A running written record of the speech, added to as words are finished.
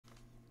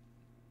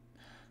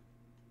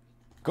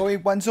各位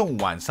观众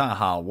晚上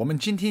好，我们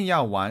今天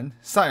要玩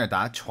塞尔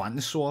达传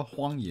说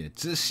荒野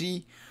之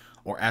息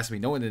or as we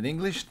know it in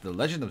English, The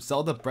Legend of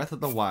Zelda Breath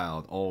of the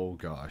Wild. Oh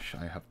gosh,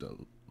 I have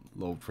to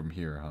load from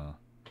here, huh?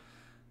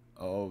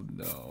 Oh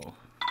no.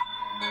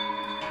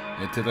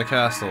 Into the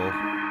castle.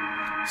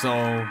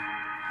 So,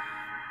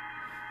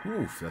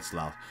 oof, that's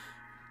loud.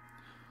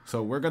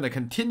 So we're gonna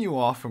continue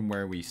off from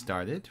where we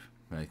started.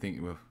 I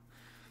think we'll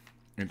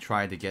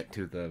try to get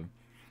to the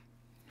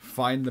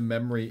find the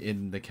memory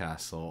in the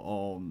castle.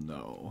 Oh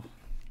no.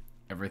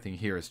 Everything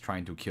here is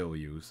trying to kill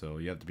you, so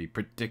you have to be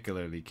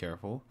particularly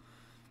careful.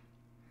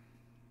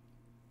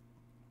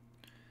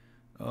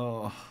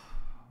 Oh,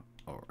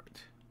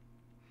 alright.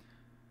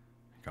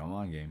 Come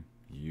on, game.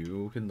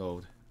 You can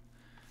load.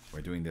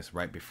 We're doing this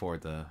right before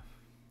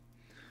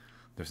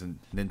there's a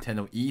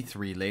Nintendo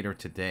E3 later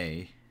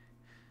today.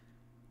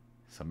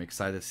 So I'm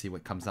excited to see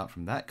what comes out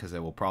from that, because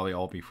it will probably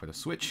all be for the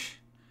Switch.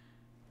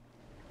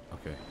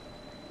 Okay.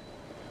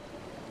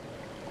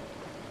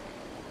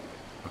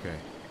 Okay.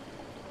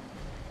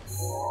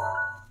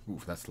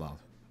 Oof, that's loud.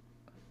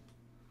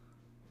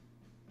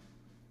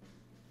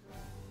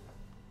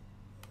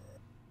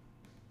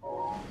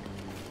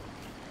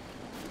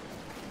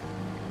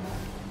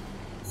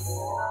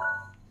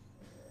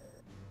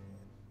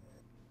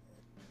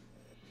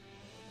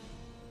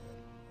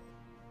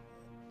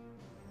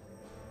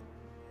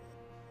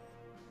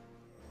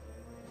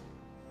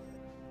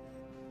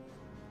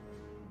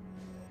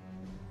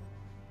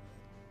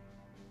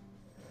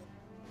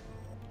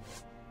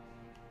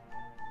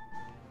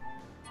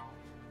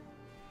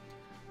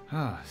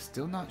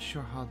 Still not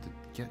sure how to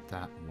get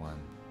that one.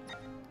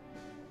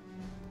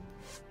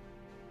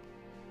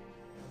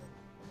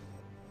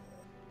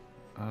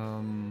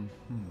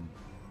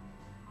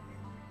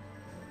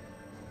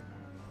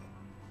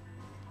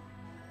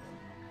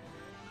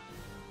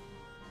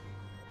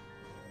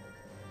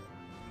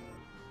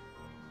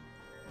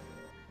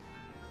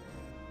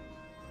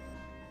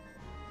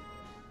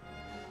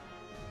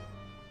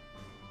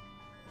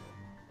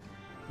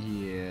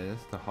 Yeah,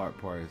 that's the hard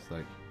part, is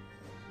like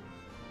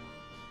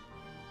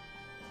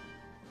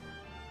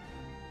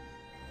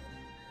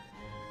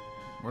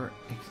where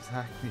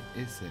exactly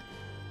is it?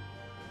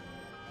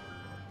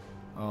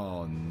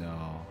 Oh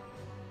no.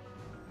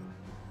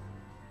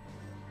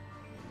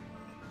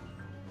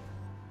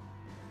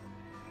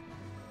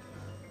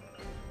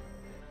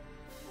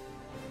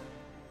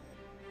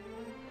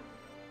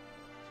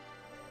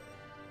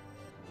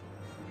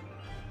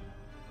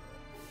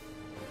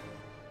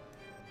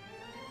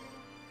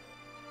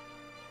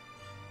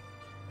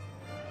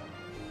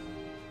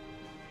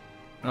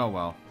 Oh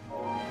well.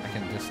 I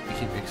can just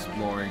keep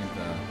exploring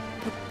the...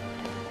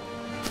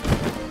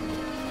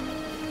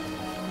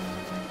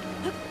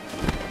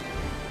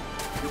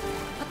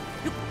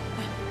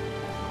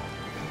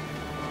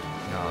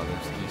 No,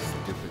 there's these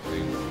stupid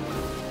things.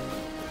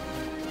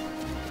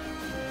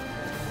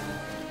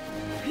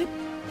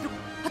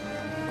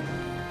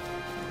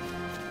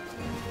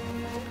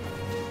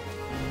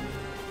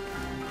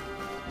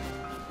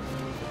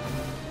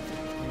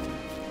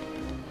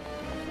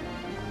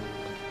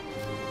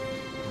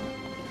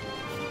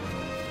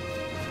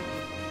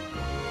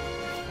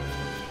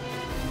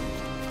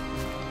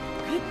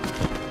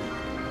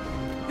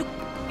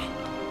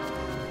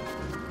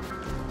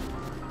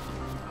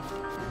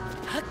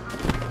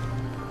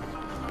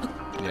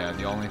 Yeah,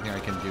 the only thing I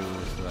can do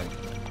is like...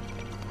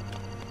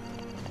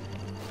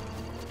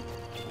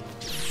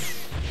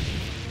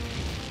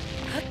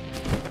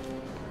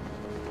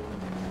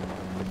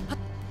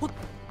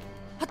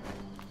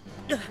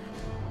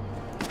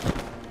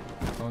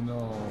 Oh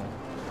no.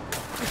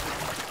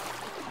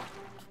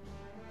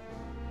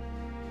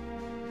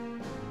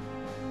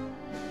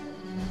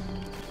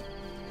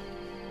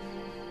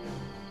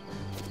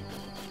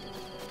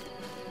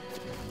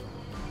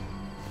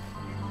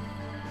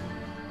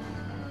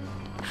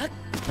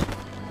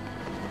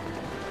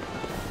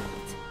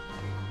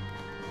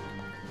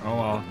 Oh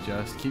well,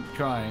 just keep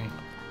trying.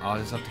 I'll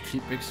just have to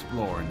keep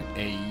exploring.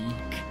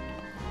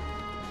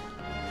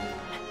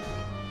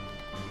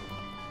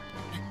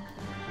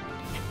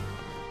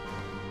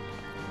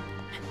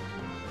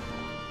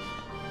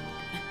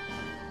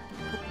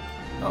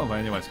 Oh, but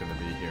anyone's gonna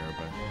be here,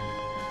 but...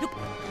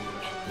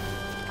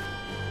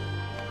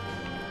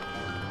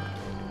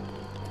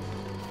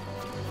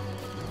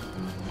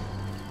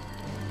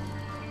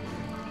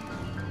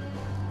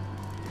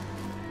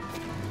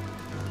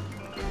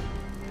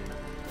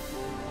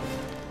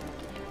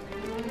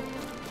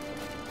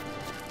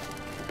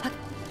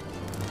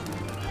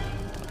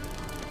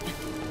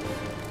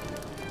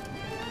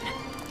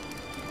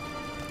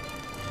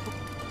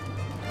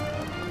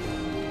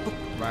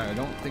 Right, I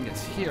don't think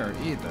it's here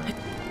either.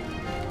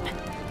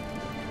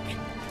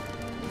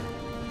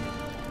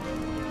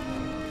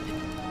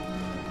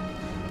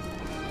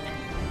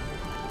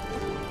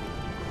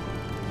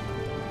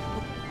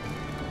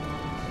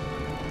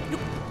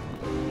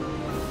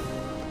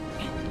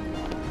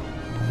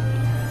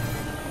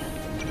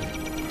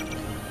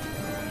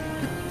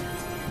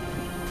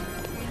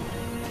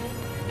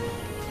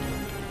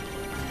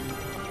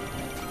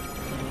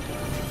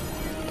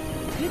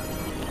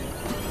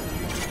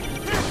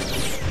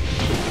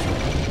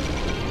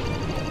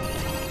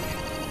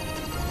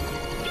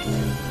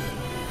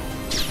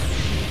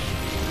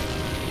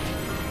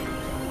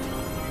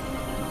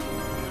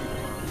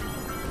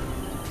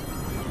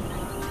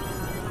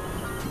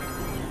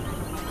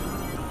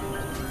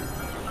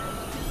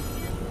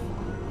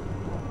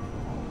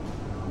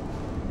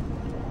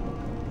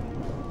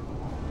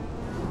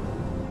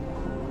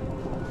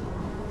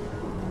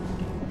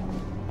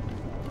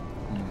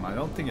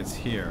 don't think it's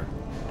here.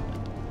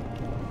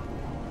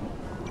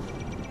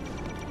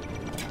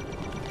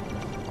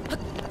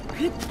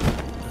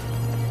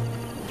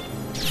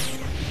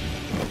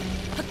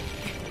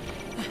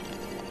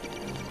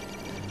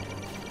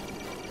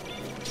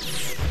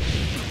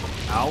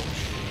 Ouch.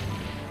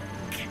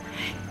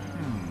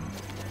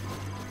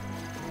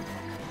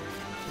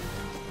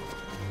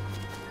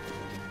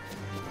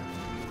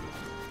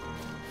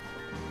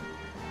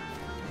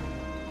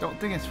 Don't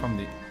think it's from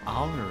the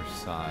outer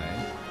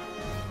side.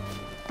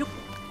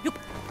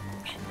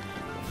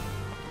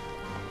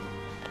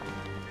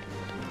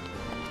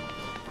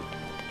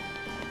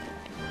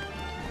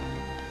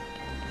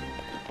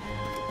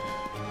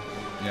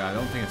 Yeah, I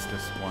don't think it's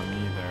this one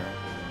either.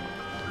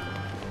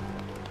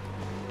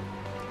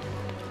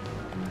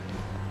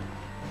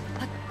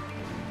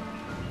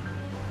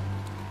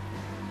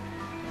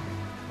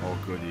 Oh,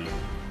 goody.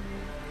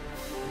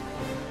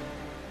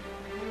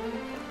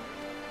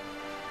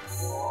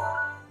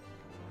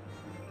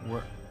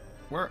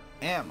 Where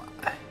am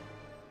I?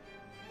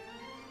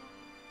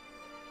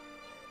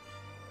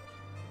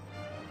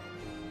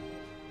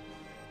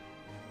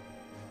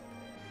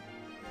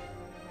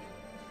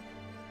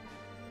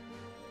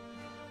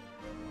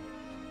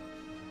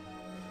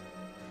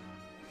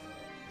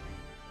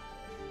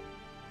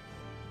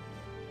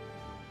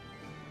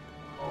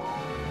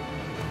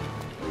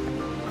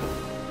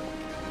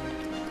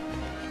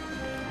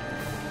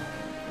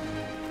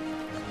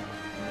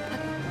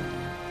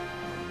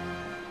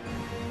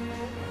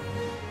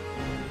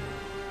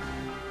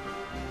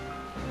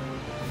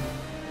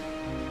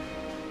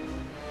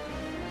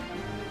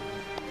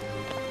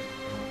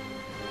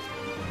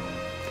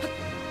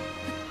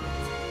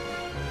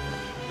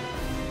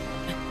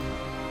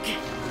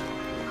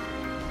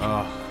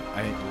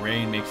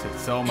 Rain makes it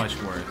so much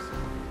worse.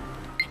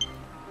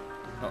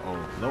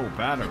 Uh-oh, low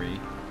battery.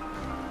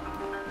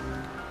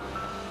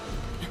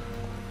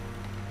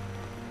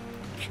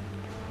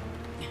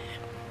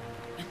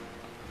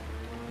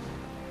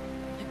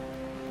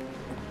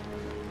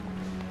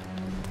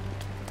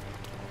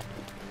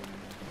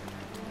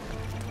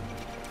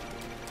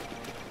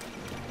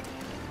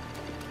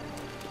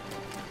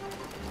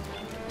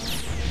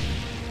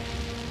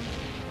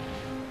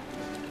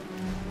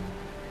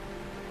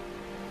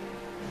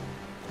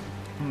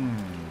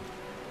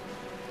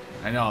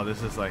 I know,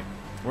 this is like,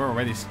 we're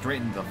already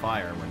straight into the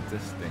fire with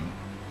this thing.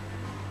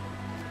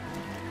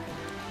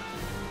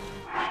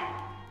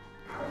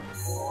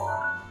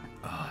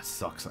 Ah, it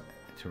sucks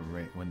to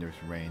rain when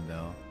there's rain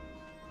though.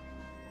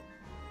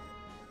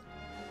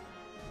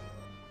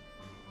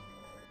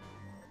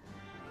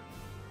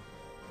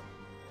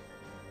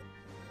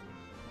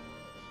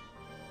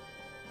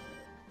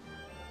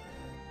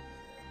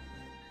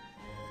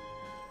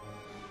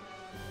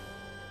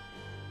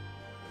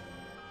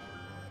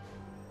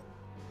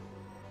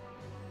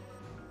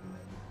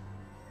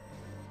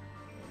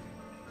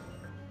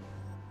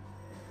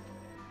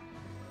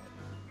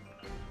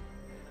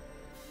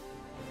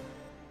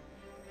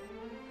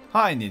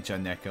 Hi, Ninja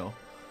Neko.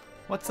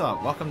 What's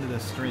up? Welcome to the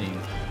stream.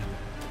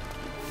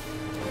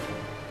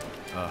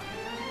 Ow.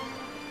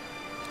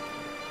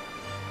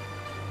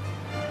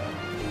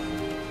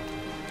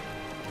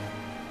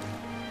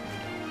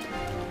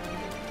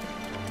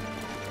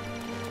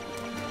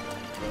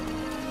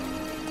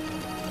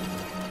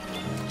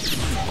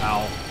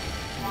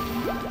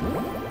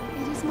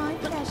 It is my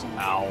pleasure.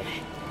 Ow.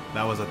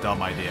 That was a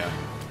dumb idea.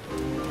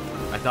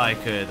 I thought I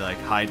could like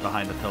hide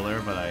behind the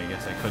pillar, but I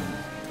guess I couldn't.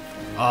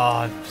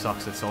 Oh, it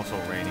sucks. It's also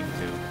raining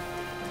too.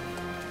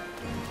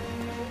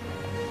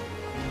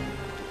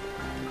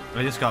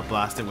 I just got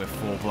blasted with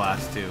full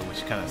blast too,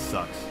 which kind of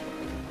sucks.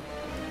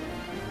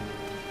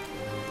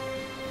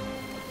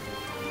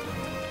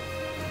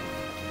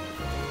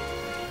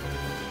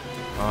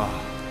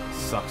 Oh,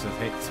 sucks. It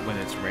hates when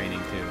it's raining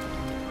too.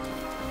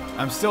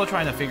 I'm still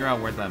trying to figure out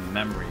where the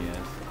memory is.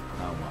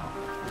 Oh wow.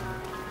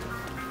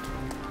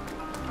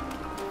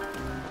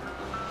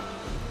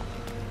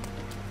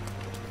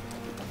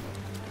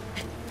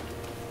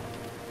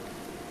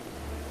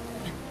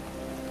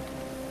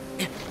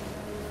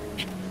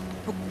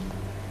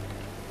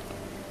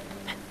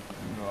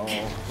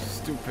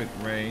 Stupid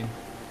rain.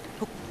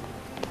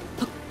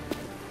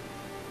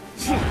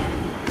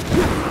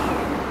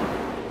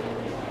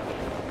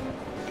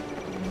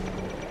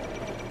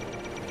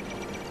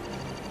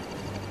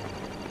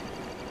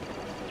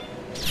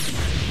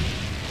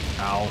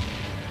 Ow.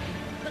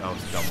 That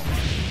was dumb.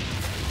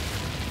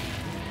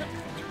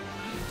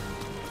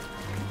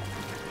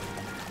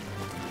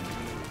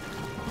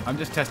 I'm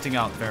just testing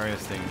out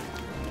various things.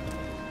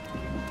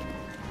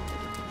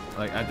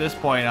 Like, at this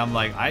point, I'm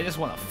like, I just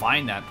want to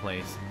find that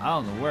place. I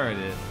don't know where it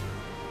is.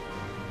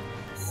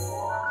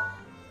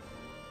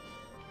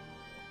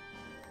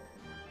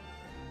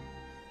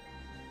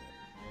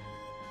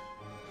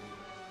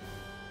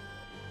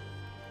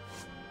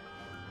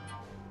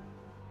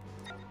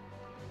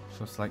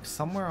 So it's like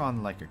somewhere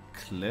on like a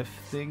cliff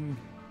thing.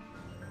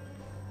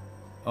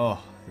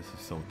 Oh, this is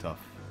so tough.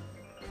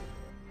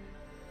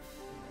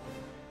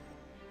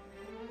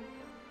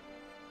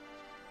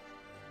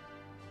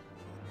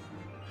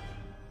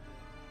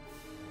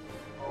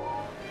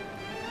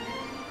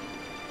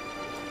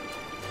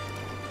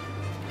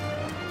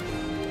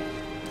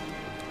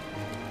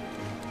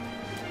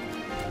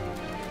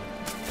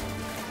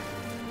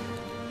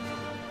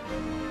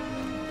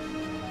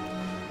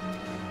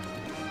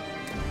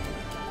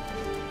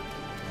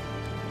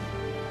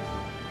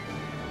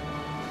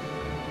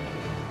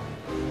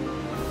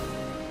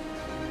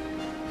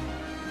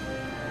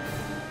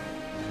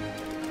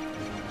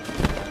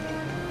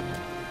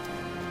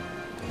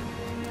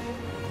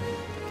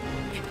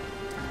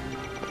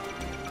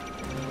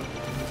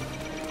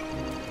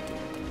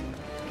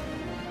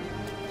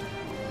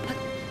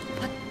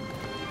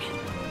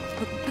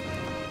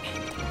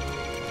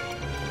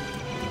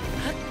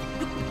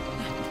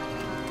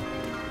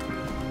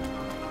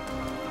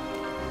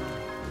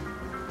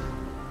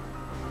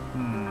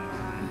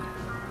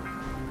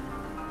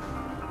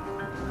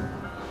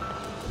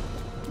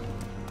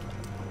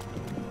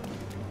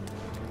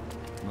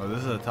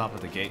 this is the top of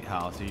the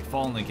gatehouse. If you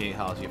fall in the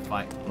gatehouse, you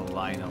fight the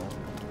Lino,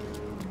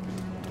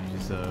 which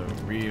is a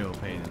real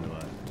pain in the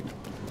butt.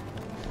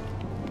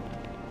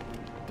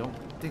 Don't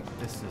think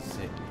this is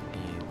it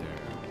either.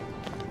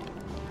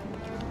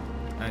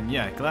 And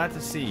yeah, glad to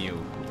see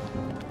you.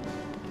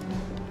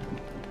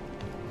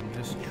 I'm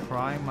just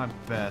trying my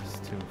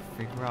best to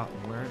figure out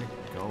where to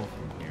go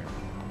from here.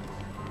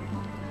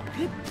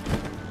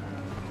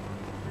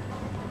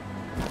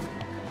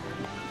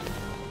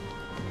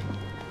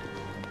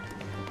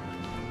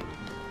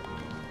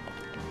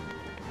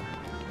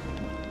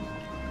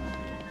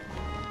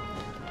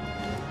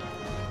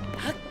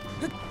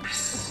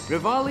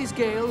 Rivali's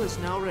gale is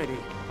now ready.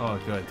 Oh,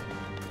 good.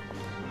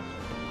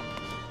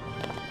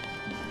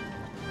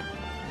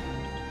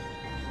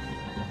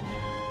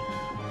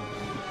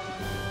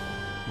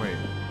 Wait.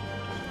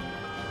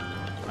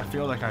 I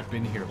feel like I've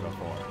been here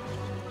before.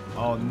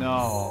 Oh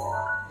no.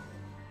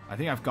 I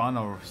think I've gone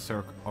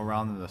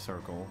around in the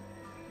circle.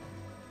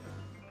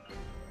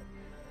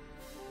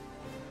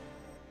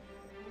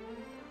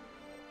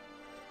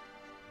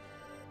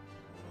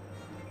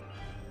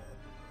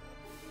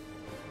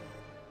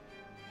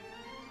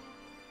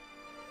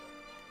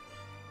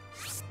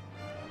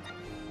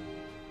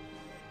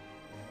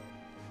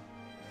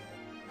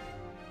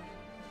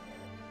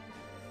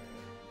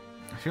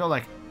 I feel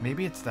like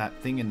maybe it's that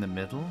thing in the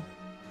middle.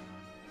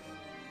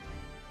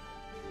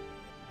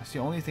 That's the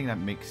only thing that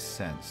makes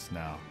sense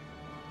now.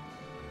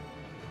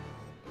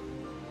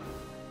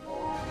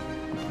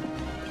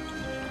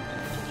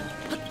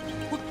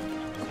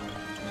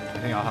 I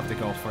think I'll have to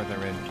go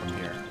further in from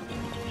here.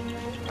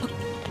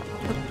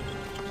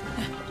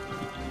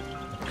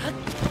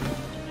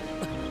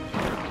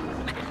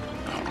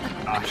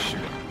 Ah,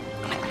 shoot.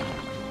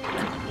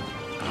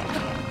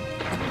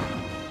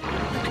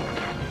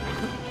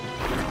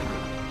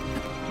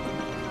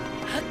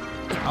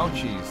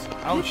 Ouchies.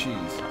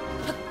 Ouchies.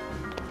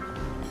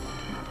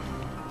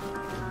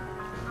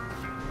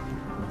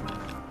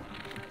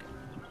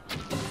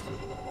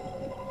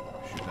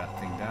 Shoot that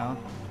thing down.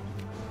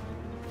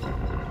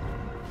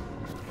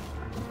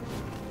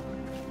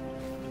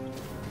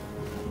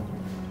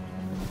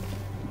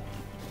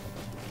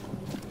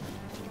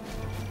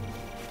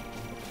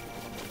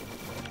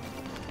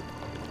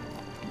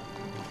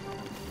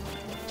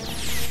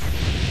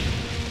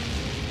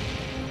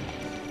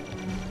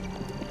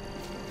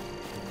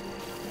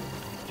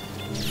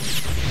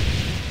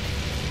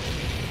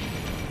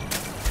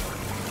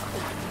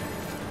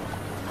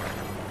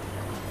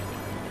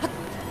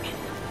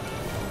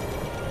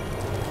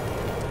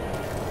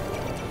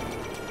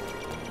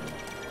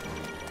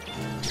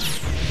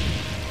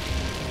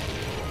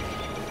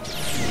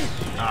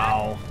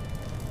 Ow.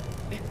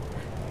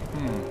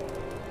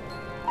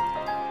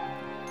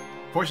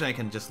 Fortunately, I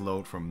can just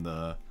load from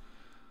the...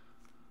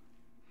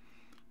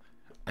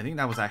 I think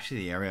that was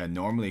actually the area I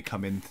normally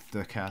come into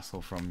the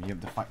castle from. You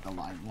have to fight the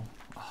Lionel.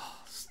 Oh,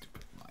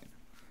 stupid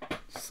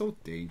Lionel. So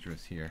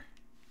dangerous here.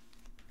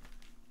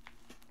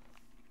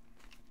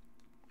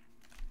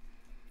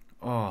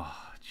 Oh,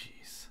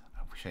 jeez.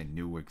 I wish I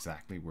knew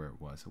exactly where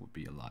it was. It would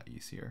be a lot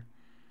easier.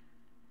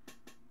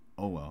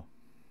 Oh well.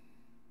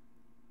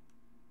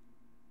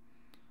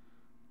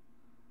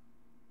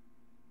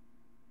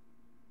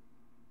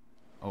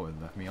 Oh, it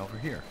left me over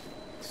here.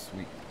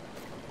 Sweet.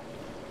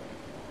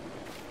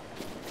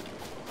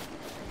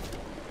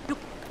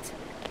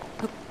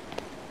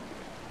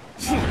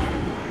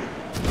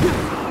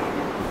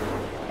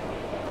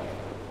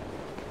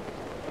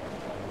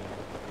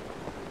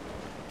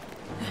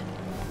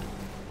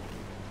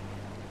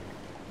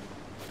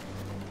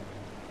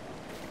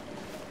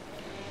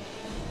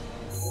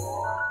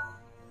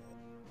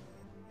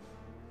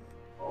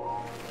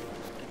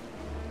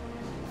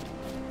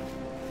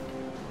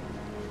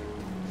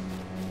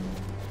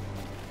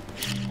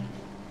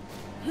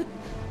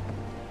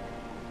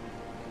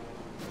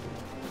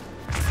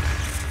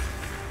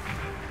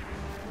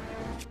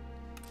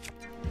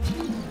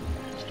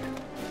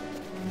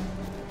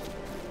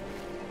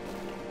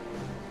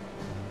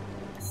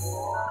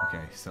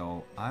 Okay,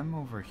 so I'm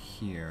over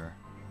here.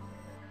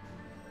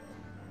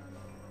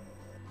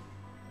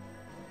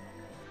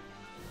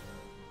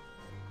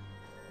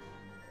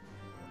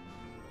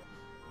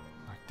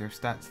 Like, there's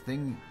that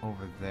thing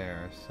over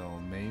there,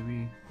 so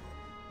maybe...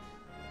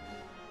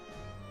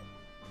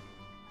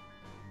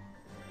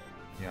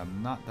 Yeah,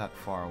 I'm not that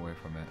far away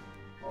from it.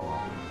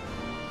 Well,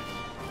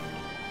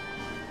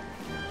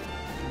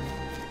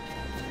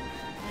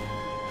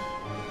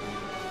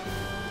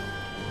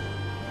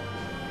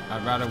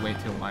 I'd rather wait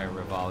till my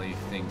Rivali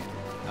thing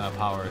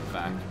power is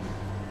back.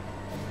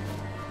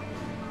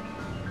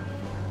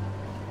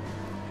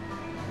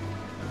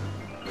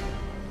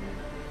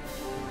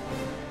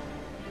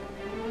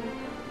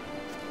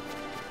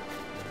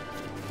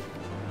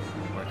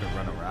 Or I could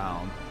run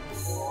around.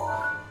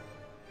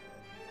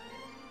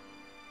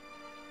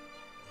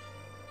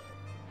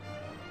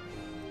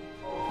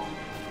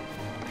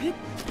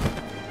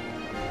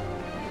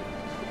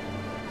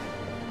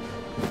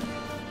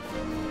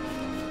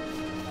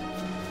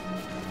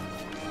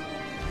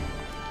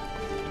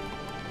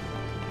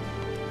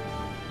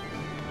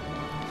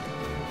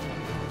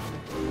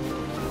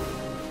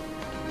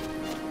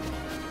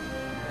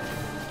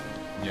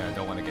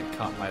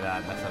 caught by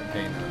that. That's a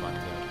pain in the butt to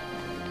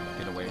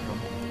get away from.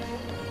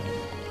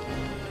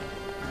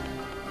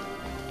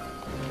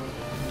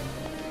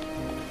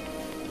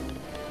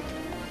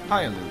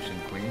 Hi, Illusion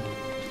Queen.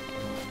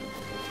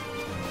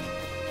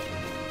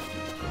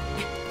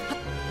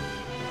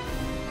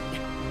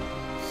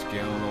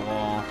 Scale the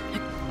wall.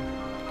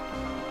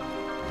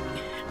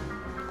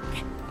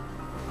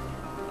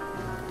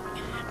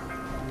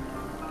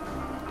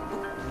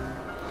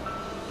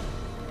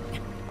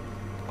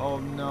 Oh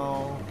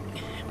no.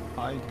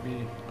 Hide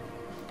me.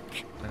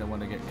 I don't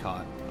want to get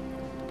caught.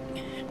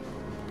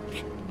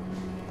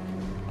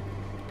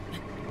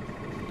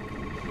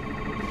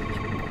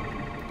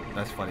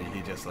 That's funny,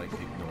 he just like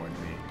ignored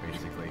me,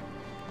 basically.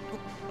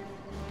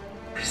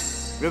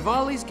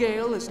 Rivali's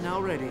gale is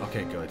now ready.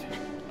 Okay, good.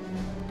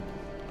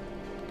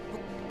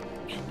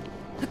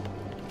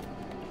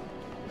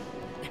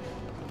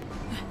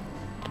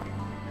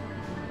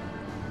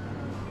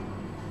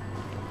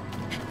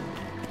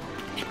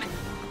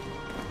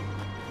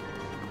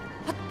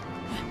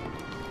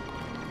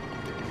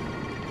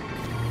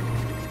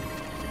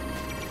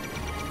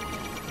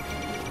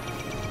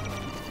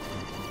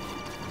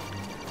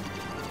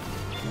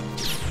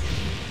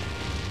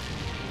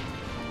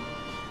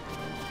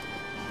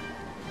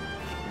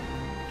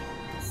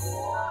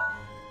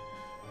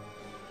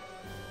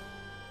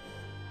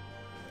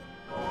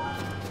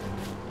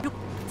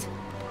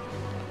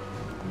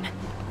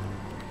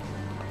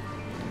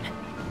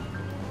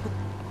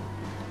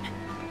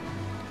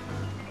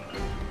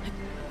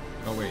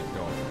 Oh wait,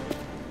 don't.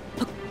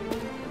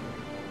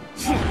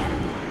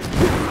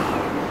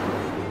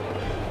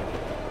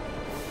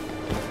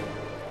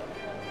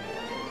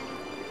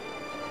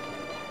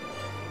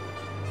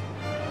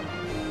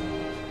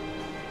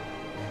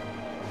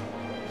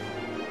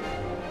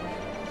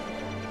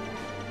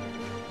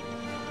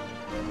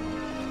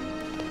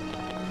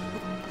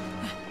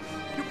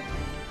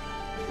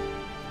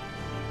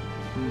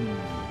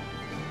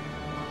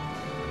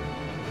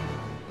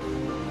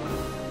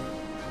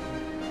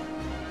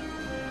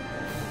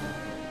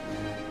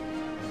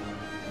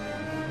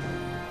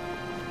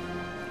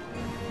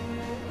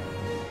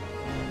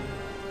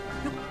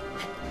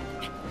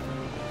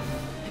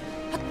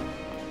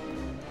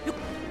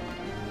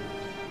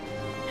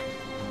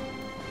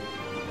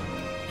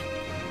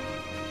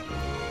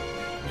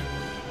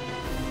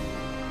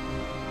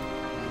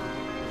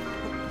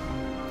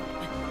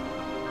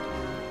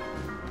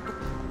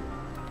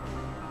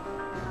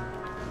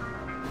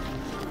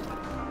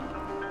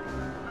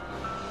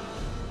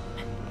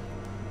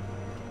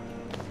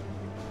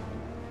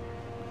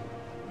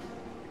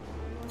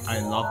 I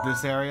love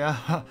this area.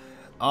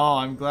 Oh,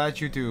 I'm glad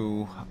you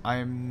do.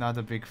 I'm not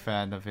a big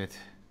fan of it.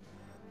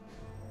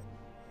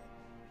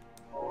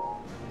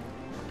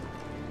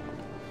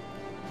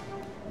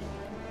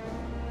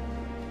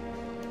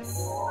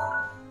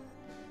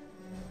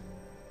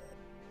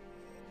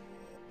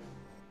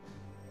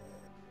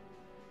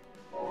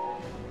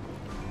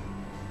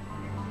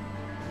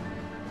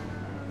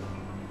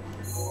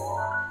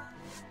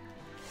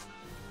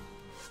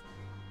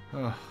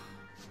 Ugh.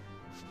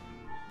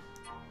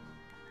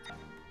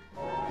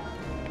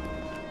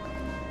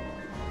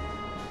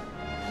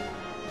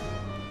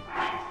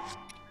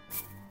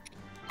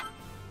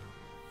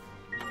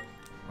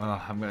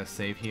 I'm gonna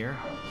save here,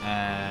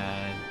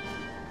 and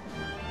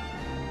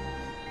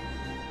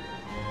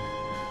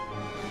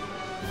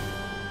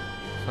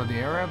so the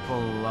area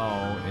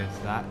below is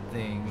that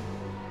thing.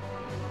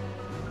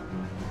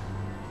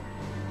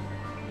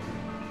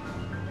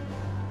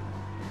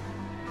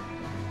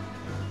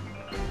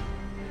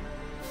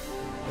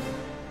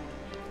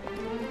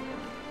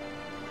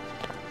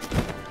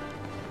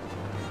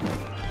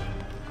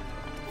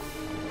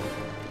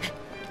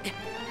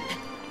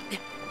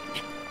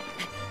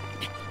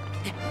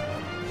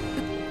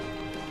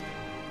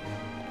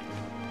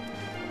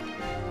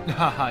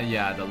 Haha,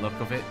 yeah, the look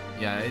of it.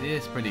 Yeah, it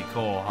is pretty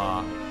cool,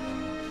 huh?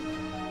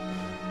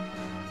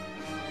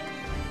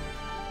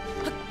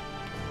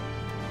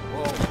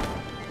 Whoa.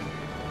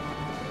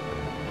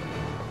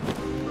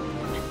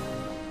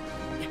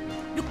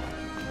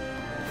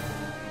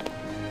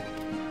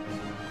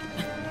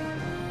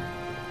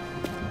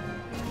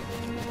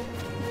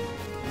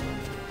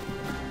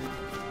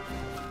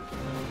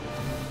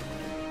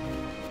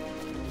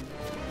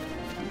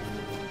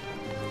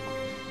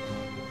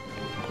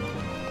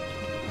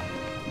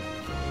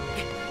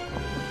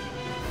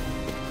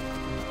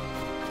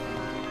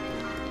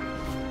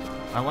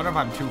 I wonder if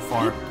I'm too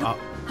far up.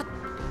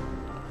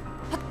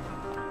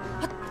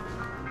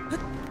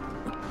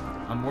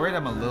 I'm worried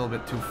I'm a little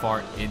bit too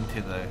far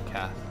into the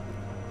cast.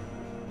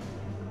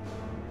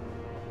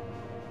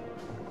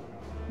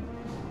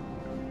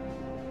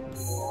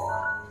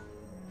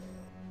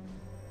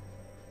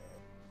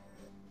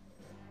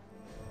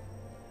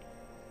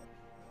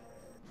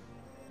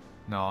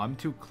 No, I'm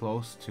too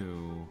close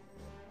to...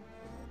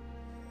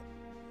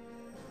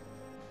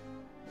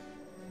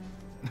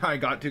 I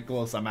got too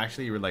close. I'm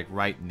actually like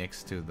right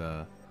next to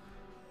the...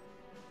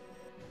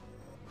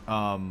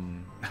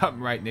 I'm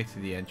right next to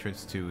the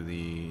entrance to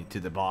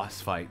the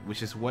boss fight,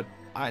 which is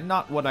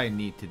not what I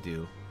need to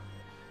do.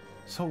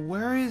 So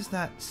where is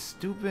that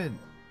stupid?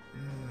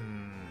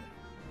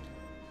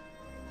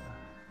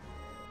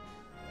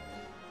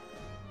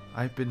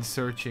 I've been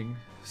searching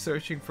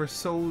for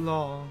so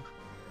long.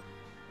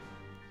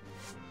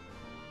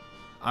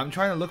 I'm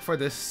trying to look for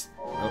this.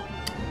 Oh.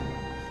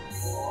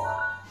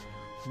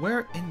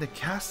 Where in the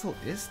castle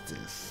is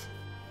this?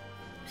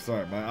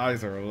 Sorry, my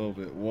eyes are a little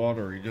bit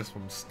watery just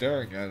from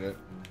staring at it.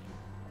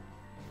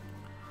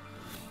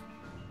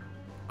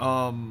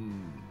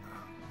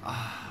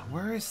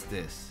 Where is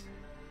this?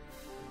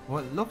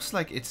 Well, it looks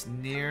like it's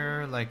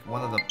near like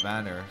one of the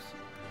banners.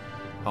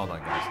 Hold on,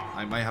 guys.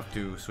 I might have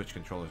to switch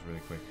controllers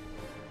really quick.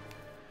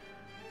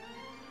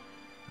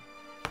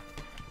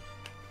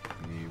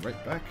 Be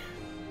right back.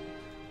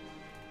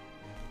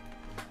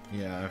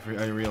 Yeah,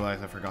 I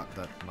realized I forgot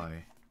that my...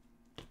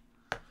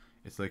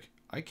 It's like,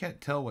 I can't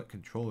tell what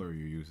controller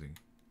you're using.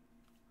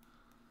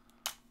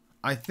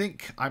 I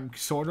think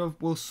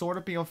will sort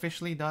of be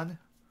officially done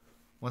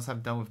once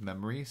I'm done with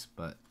memories,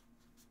 but...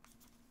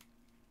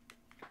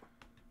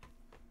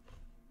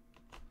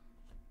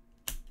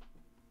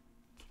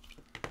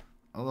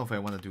 I don't know if I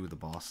want to do the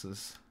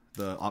bosses.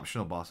 The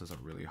optional bosses are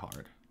really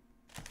hard.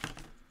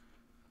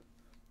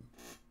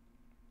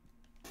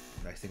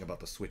 Nice thing about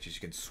the Switch is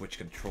you can switch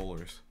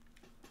controllers.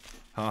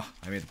 Huh,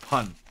 I made a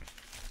pun.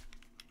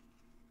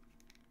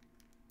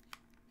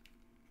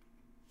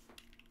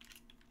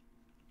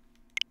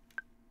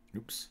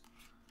 Oops.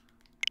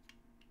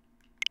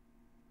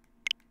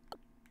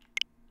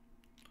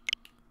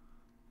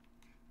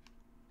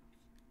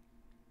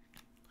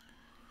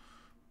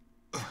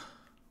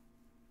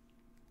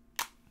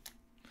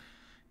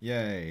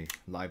 Yay!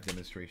 Live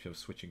demonstration of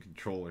switching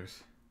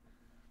controllers.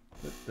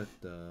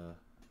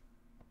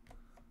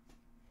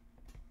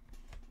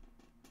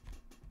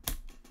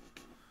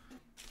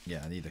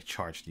 Yeah, I need to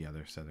charge the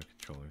other set of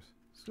controllers.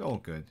 It's all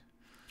good.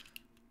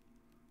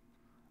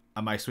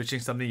 Am I switching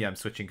something? Yeah, I'm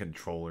switching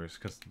controllers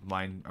because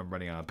mine I'm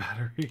running out of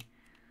battery.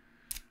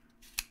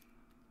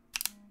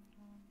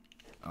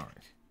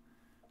 Alright.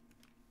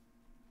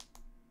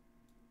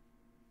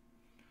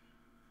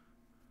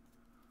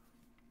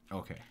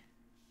 Okay.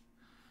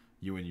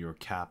 You and your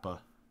Kappa.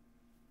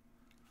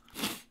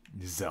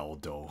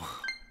 Zelda.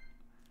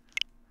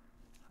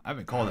 I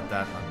haven't called it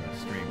that on the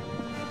stream.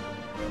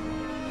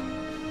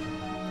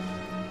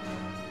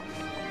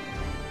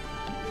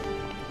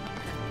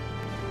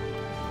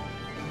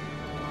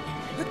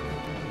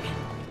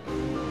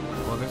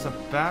 Well, there's a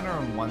banner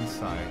on one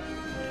side.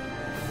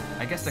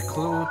 I guess the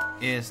clue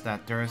is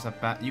that there's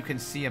a you can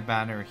see a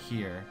banner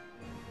here.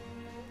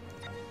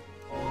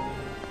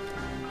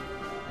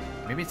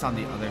 Maybe it's on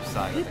the other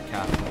side of the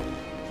castle.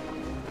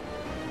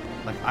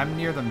 Like, I'm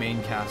near the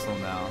main castle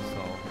now,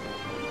 so...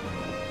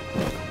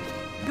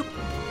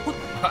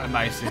 Am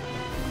I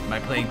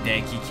playing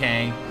Danky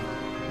Kang?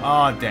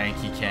 Oh,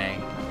 Danky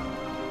Kang.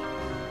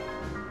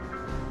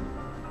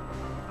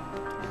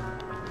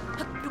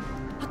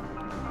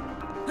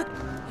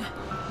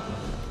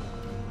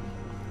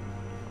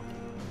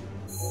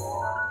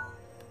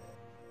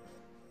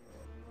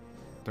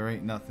 There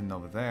ain't nothing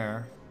over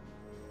there.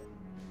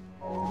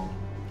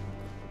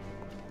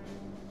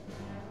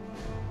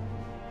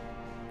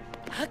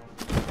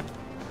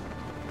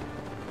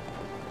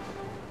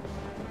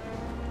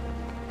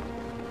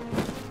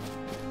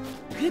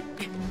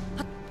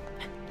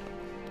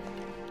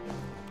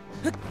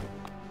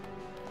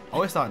 I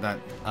always thought that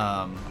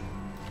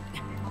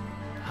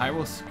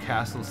Hyrule's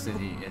Castle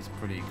City is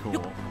pretty cool.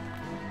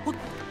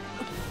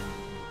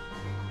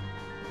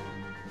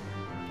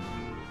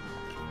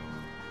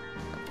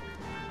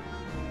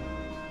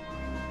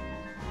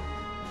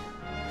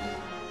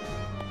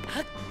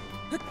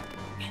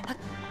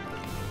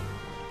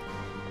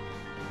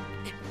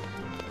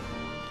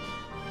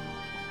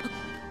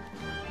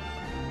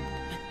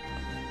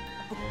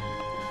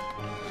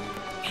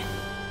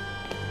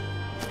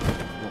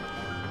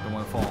 Don't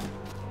want to fall.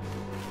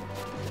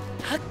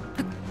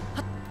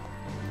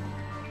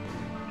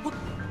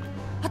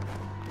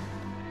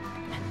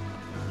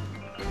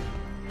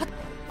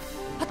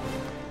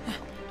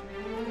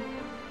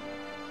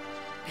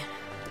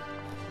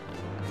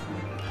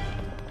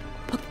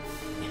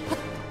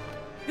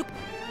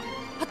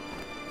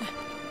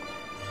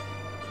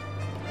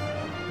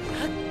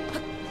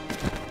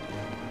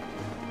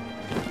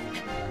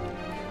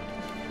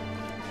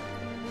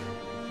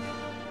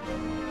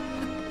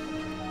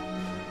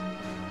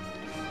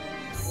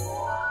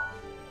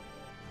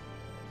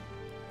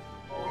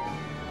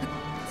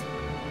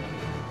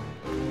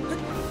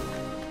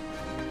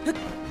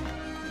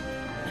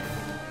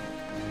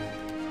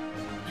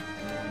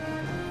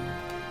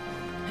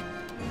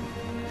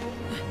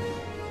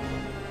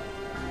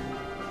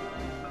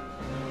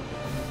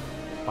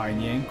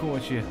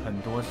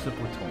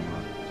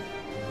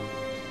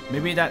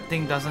 Maybe that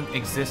thing doesn't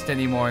exist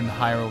anymore in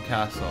Hyrule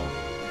Castle.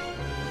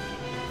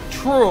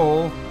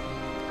 True.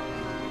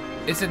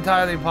 It's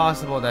entirely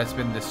possible that it's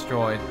been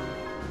destroyed.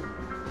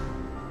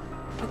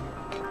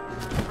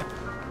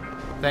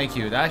 Thank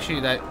you.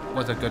 Actually, that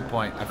was a good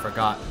point. I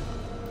forgot.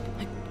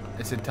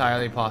 It's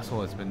entirely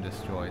possible it's been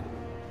destroyed.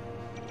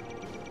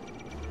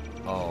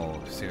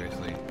 Oh,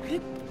 seriously.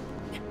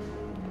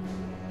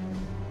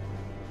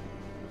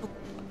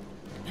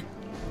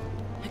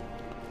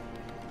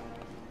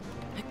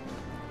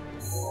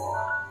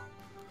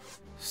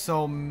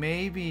 So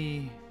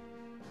maybe...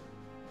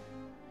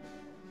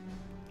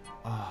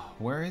 Oh,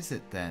 where is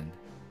it then?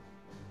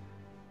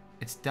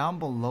 It's down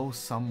below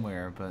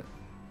somewhere, but...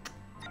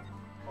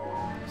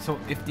 So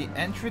if the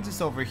entrance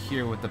is over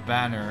here with the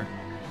banner,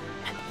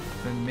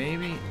 then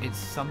maybe it's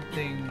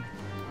something...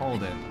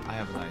 Hold it, I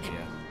have an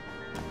idea.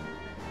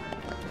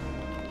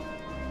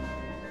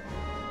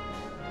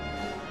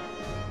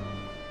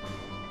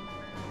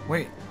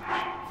 Wait.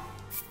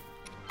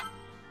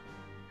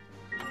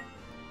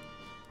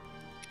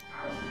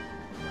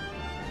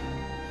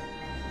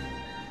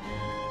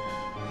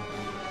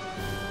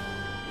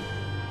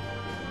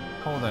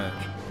 Hold on.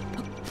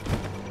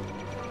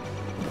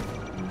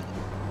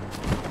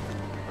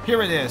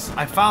 Here it is.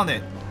 I found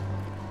it.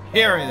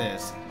 Here it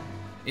is.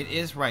 It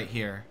is right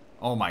here.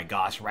 Oh my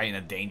gosh, right in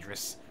a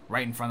dangerous,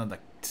 right in front of the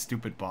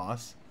stupid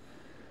boss.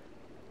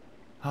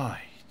 Oh,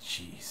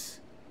 jeez.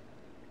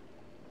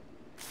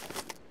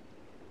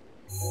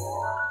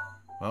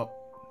 Well,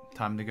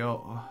 time to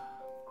go.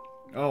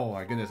 Oh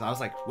my goodness, I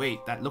was like,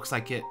 wait, that looks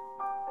like it.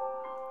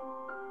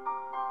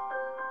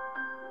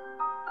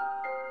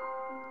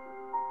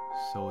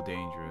 So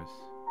dangerous.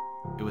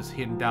 It was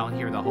hidden down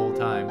here the whole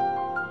time.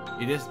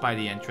 It is by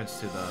the entrance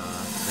to the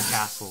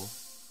castle.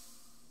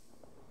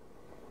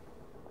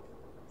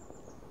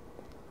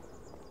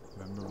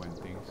 Remember when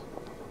things...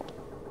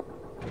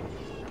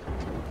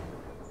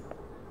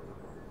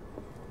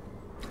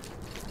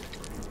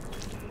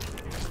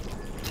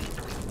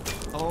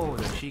 Oh,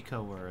 the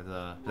Chica were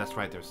the... That's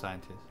right, they're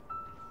scientists.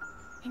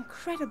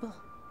 Incredible.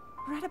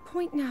 We're at a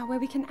point now where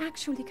we can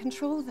actually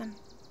control them.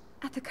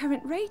 At the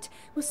current rate,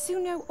 we'll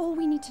soon know all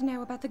we need to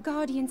know about the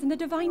Guardians and the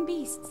Divine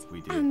Beasts. We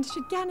do. And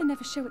should Ganon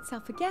ever show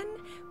itself again,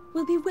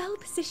 we'll be well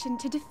positioned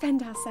to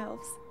defend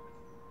ourselves.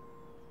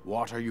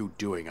 What are you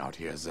doing out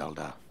here,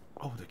 Zelda?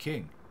 Oh, the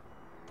king.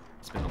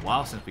 It's been a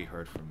while since we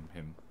heard from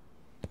him.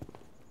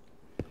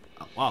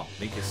 Wow,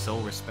 Link is so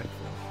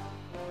respectful.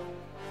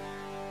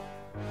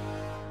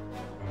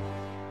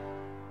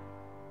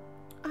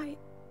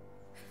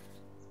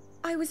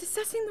 I was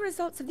assessing the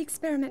results of the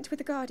experiment with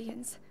the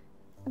Guardians.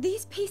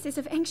 These pieces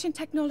of ancient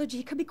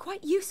technology could be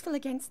quite useful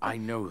against them. I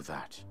know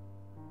that.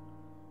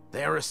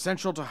 They are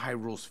essential to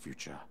Hyrule's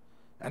future,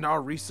 and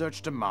our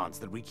research demands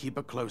that we keep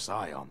a close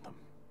eye on them.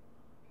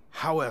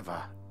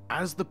 However,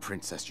 as the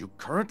princess, you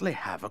currently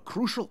have a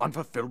crucial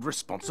unfulfilled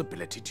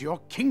responsibility to your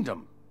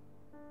kingdom.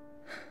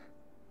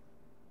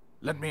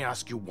 Let me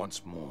ask you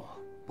once more,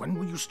 when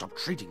will you stop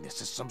treating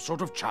this as some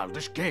sort of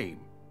childish game?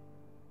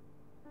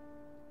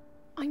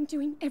 I'm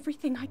doing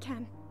everything I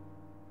can.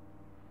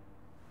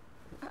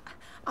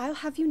 I'll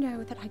have you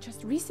know that I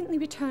just recently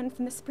returned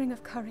from the Spring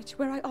of Courage,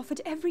 where I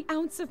offered every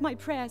ounce of my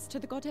prayers to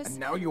the goddess. And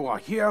now you are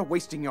here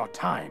wasting your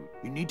time.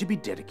 You need to be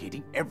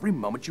dedicating every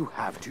moment you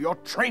have to your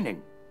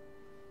training.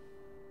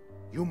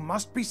 You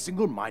must be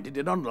single-minded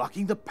in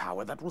unlocking the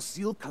power that will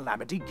seal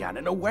Calamity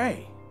Ganon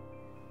away.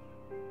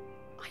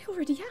 I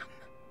already am.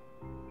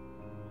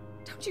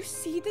 Don't you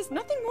see? There's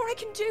nothing more I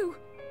can do.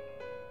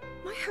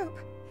 My hope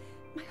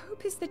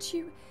is that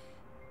you'll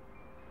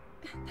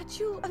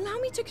allow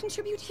me to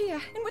contribute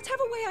here in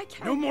whatever way I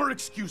can. No more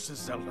excuses,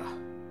 Zelda.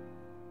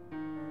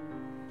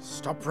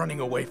 Stop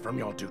running away from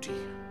your duty.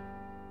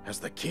 As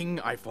the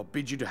king, I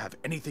forbid you to have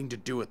anything to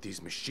do with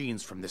these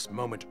machines from this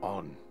moment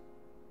on,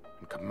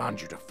 and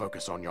command you to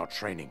focus on your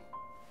training.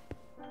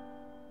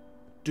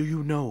 Do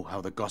you know how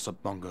the gossip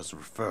mongers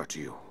refer to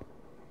you?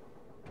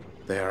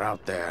 They are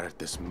out there at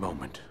this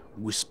moment,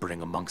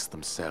 whispering amongst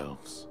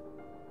themselves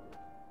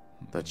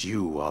that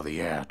you are the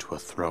heir to a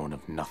throne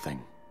of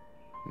nothing.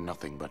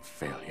 Nothing but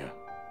failure.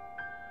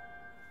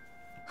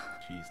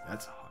 Jeez,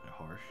 that's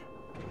harsh.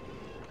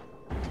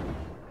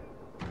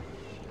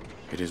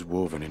 It is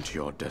woven into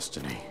your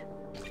destiny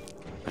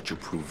that you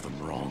prove them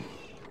wrong.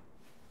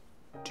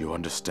 Do you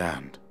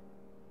understand?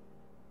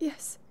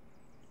 Yes,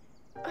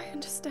 I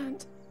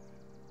understand.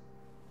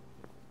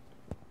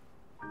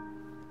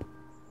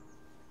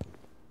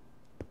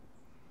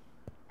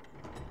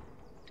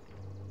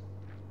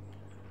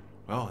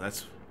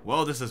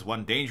 Well, this is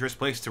one dangerous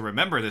place to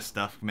remember this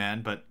stuff,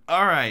 man, but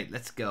alright,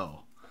 let's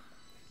go.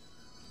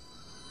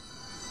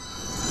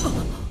 So,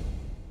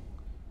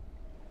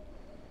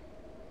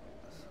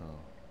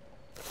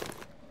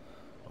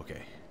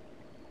 okay.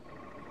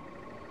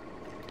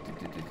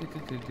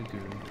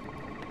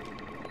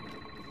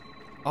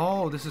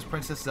 Oh, this is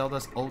Princess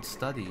Zelda's old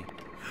study.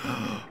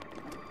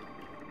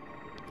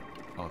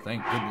 Oh,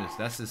 thank goodness.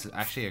 This is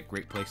actually a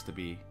great place to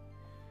be.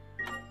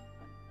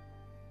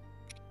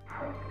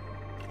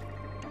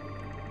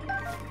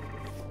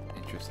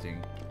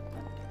 Interesting.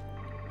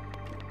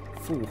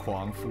 Fu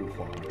Huang.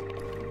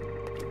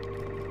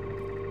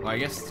 Well, I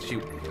guess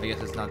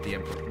it's not the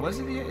emperor. Was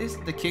it? It's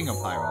the king of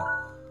Hyrule.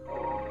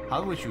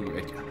 How would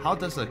you?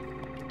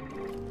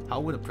 How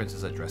would a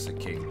princess address a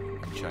king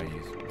in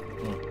Chinese?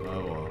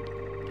 Well.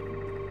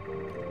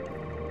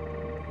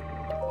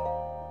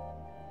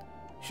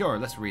 Sure,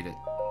 let's read it.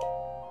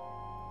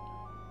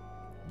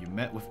 You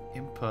met with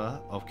Impa,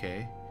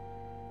 okay.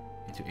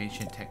 Into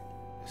ancient tech.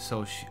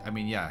 So, I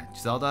mean, yeah,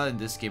 Zelda in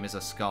this game is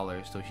a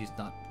scholar, so she's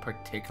not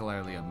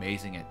particularly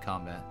amazing at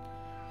combat.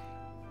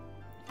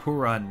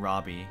 Pura and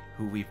Robbie,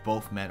 who we've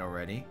both met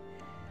already.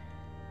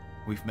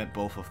 We've met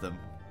both of them.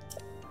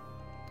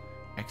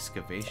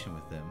 Excavation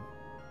with them.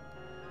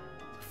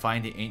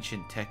 Find the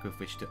ancient tech with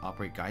which to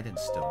operate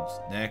guidance stones.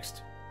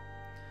 Next.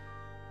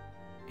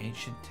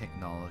 Ancient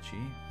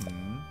technology.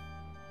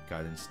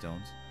 Guidance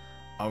stones.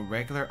 A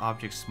regular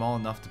object small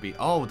enough to be...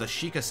 Oh, the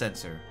Sheikah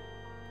sensor.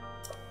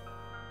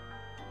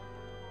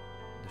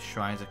 The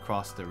shrines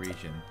across the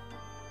region.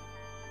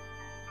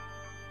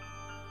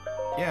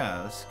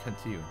 Yeah, let's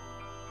continue.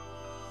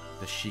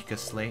 The Sheikah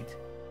slate.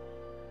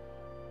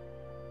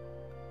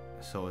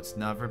 So it's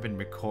never been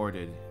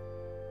recorded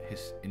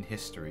in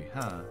history,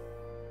 huh?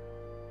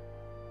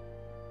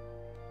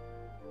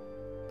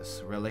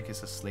 This relic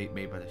is a slate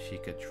made by the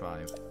Sheikah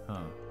tribe,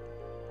 huh?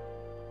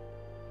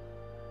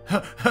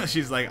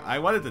 She's like, I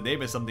wanted to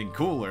name it something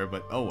cooler,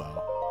 but oh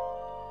well.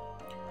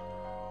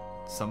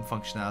 Some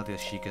functionality of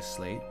Sheikah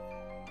slate.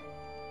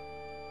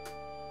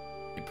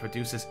 It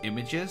produces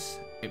images.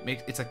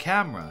 It's a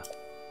camera.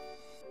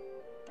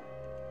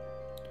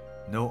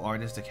 No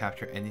artist to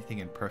capture anything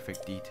in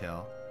perfect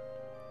detail.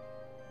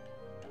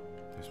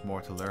 There's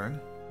more to learn.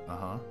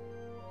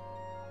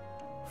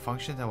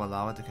 Function that will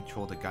allow it to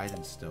control the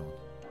guidance stone.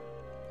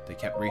 They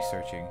kept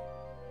researching.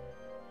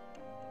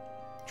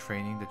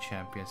 Training the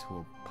champions who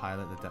will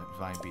pilot the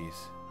divine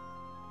beasts.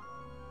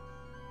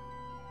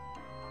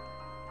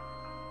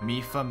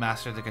 Mipha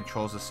mastered the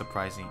controls with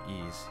surprising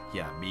ease.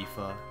 Yeah,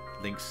 Mipha,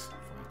 Link's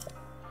friend.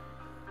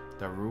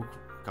 Daruk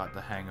got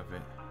the hang of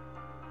it.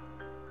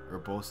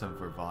 Urbosa and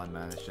Vervan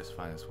managed just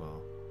fine as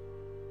well.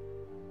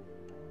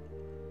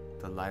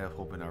 The light of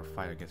hope in our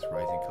fight against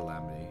rising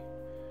calamity.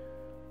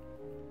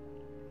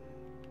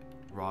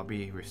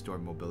 Robbie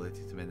restored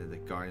mobility to many of the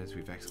guardians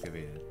we've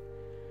excavated.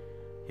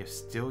 You have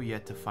still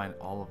yet to find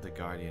all of the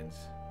guardians.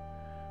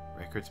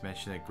 Records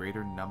mention a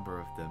greater number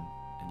of them,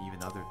 and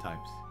even other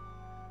types.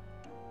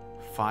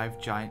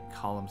 5 giant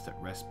columns that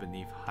rest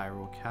beneath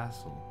Hyrule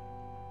Castle.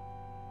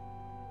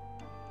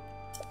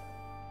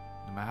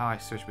 No matter how I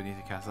search beneath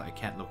the castle, I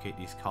can't locate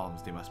these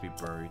columns. They must be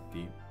buried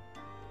deep.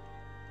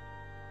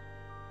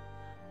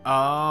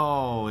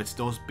 Oh, it's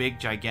those big,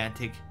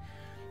 gigantic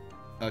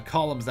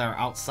columns that are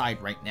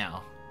outside right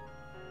now.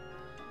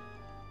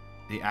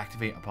 They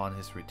activate upon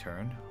his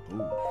return.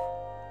 Ooh.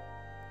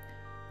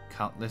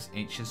 Countless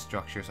ancient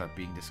structures are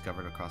being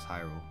discovered across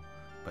Hyrule,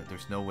 but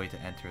there's no way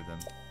to enter them.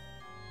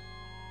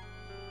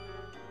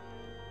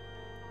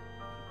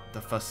 The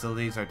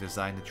facilities are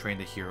designed to train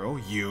the hero,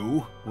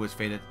 you, who is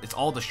fated. It's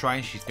all the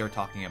shrines they're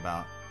talking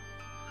about.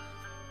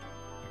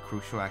 A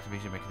crucial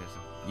activation mechanism.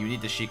 You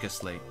need the Sheikah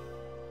slate.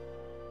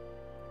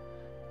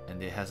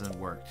 And it hasn't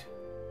worked.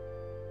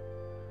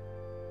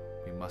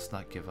 We must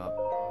not give up.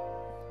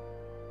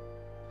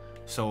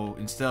 So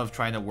instead of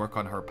trying to work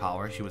on her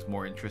power, she was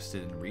more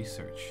interested in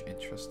research.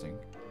 Interesting.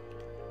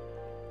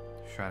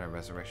 Shrine of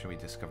Resurrection we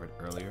discovered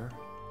earlier.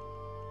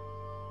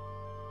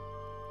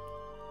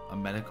 A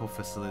medical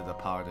facility with the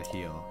power to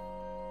heal.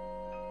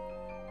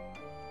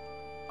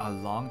 A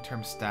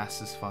long-term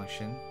stasis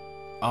function.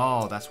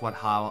 Oh, that's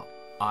how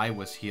I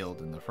was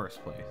healed in the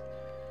first place.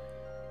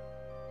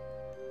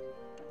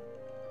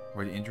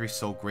 Were the injuries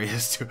so great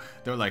as to...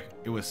 They're like,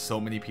 it was so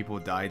many people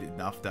died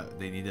enough that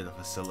they needed a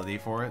facility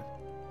for it.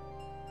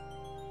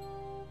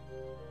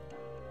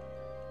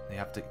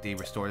 They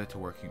restored it to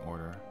working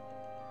order.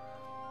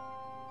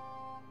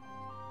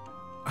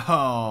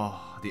 Oh,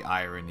 the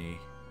irony.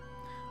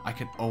 I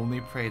can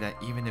only pray that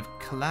even if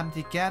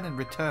Calamity Ganon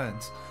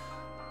returns,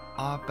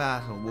 our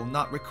battle will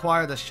not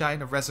require the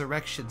Shrine of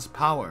Resurrection's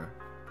power.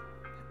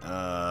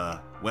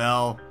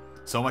 Well,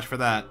 so much for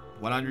that.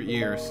 100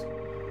 years.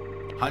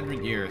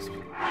 100 years.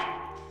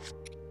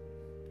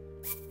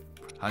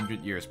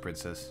 100 years,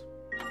 princess.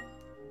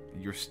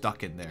 You're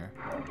stuck in there.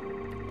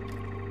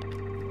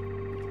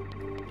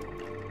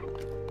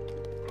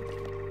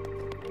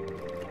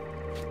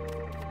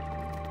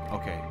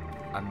 Okay,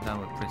 I'm done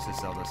with Princess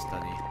Zelda's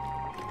study.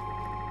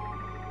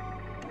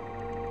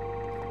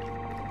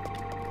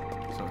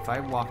 So if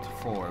I walked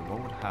forward,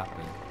 what would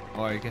happen?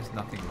 Oh, I guess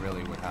nothing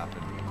really would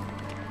happen.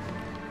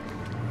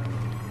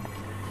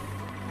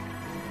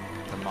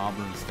 The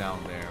moblin's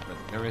down there, but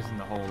there isn't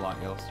a whole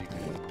lot else you can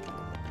do.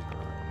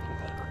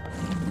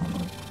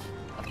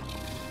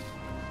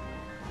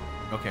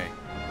 Okay.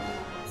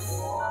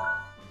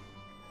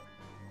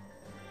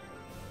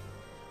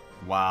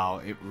 Wow,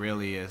 it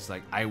really is.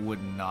 Like, I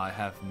would not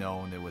have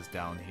known it was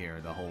down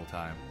here the whole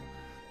time.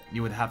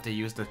 You would have to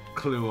use the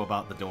clue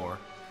about the door.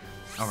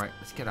 Alright,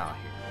 let's get out of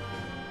here.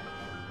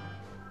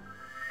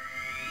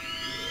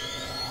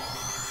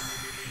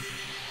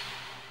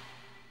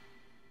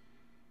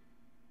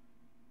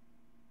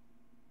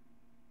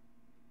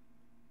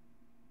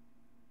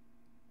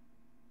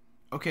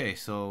 Okay,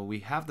 so we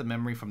have the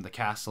memory from the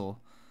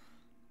castle.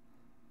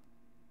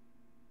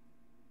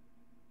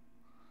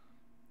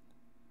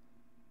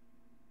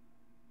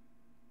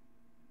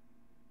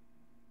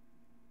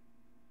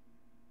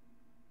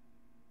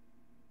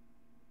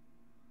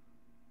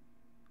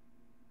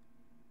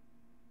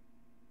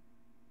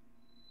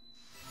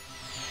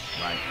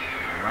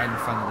 Right in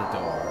front of the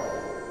door.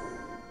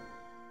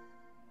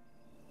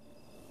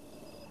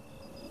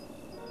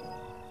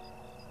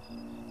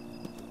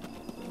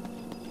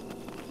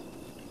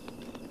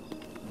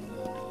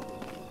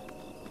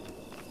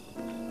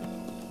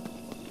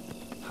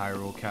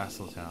 Hyrule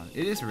Castle Town.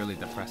 It is really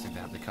depressing to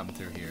have to come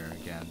through here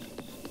again.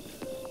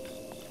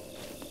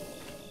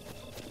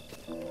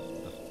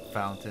 The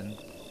fountain.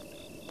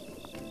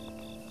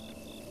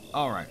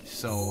 Alright,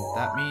 so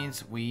that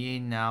means we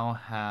now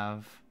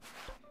have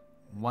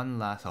one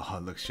last... Oh,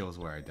 look, shows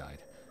where I died.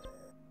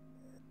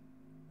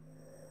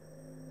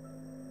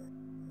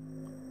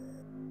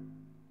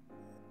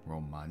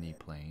 Romani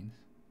Plains.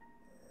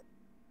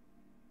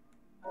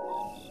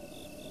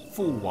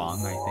 Fu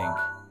Wang, I think.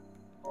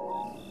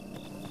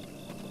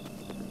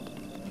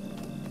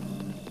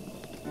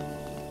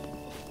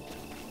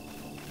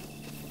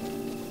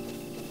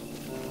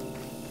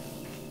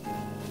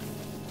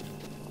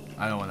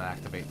 I don't want to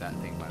activate that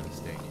thing by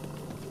mistake.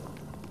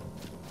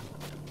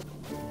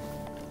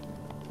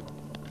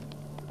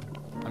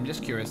 I'm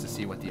just curious to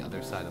see what the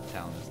other side of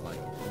town is like.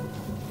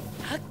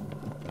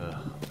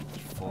 Ugh,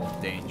 full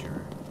of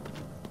danger.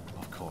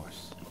 Of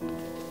course.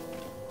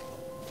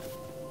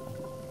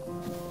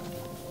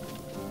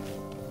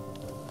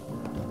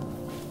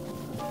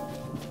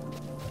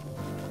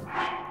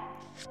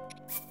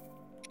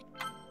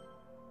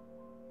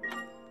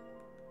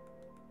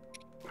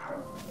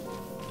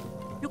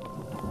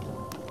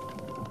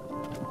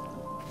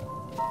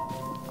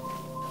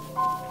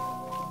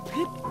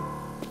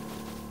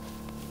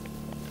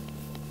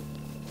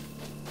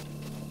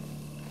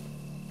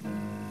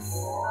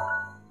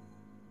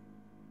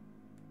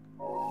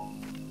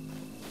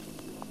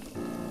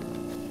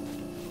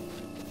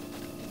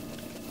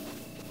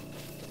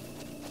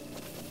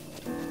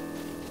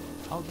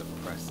 How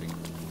depressing.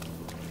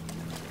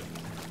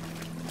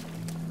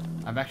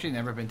 I've actually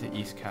never been to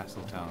East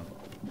Castle Town.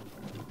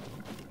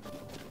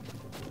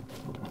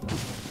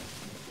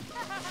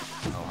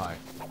 Oh, hi.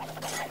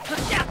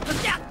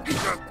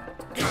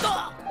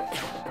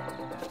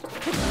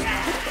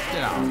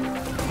 Get out.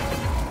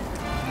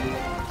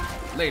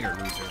 Later,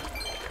 loser.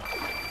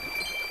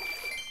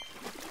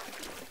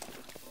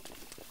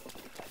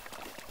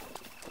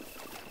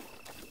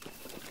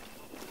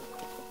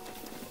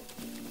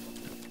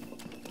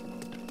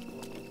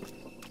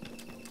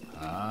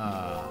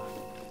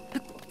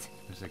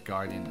 There's a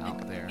guardian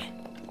out there.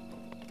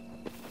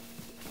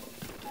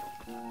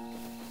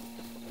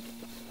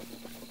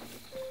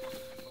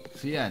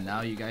 So yeah,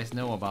 now you guys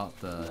know about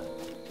the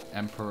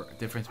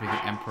difference between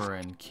emperor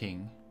and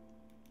king.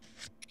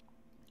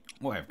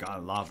 Oh, I've got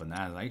a lot of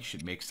bananas. I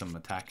should make some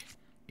attack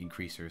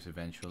increasers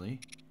eventually.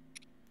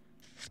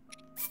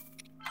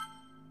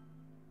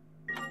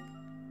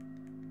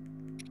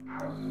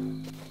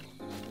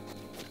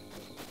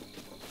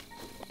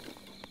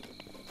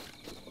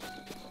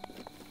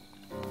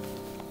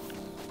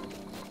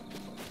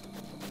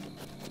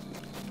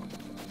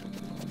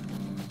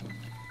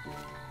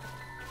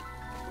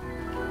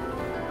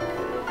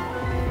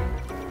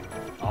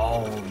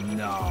 Oh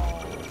no,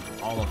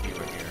 all of you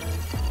are here.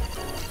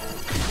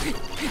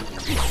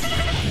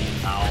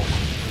 Ow.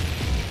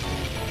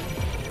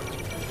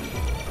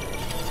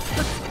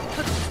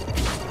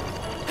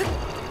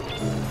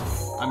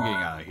 I'm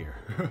getting out of here.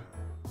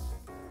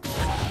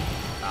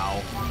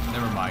 Ow.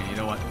 Never mind, you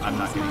know what? I'm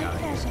not getting out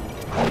of here.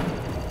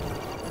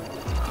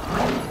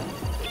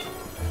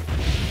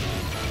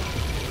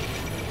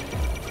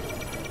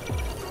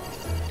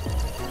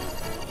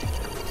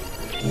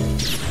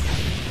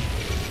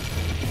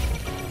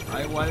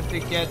 I wanted to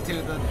get to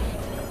the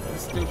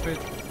stupid...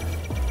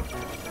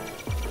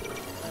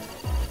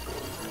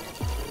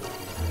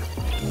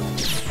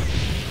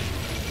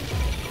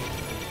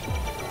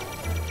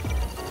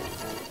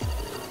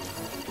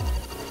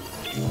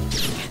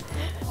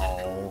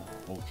 Oh,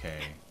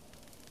 okay.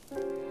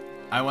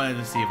 I wanted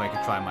to see if I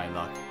could try my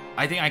luck.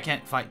 I think I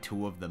can't fight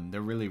two of them.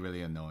 They're really,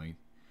 really annoying.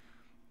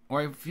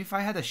 Or if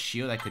I had a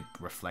shield, I could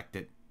reflect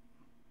it.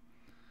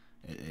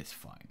 It's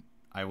fine.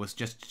 I was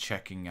just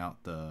checking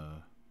out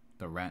the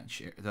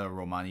ranch, the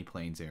Romani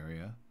Plains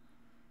area.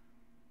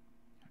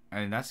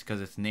 And that's because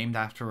it's named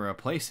after a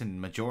place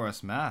in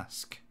Majora's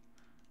Mask.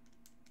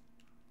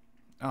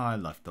 Oh, I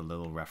love the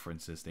little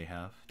references they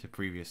have to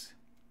previous.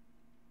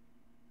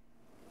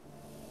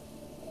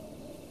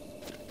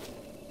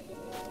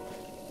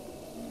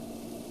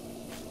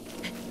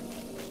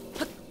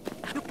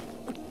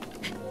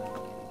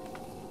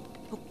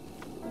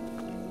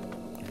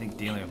 I think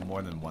dealing with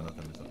more than one of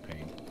them is a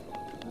pain.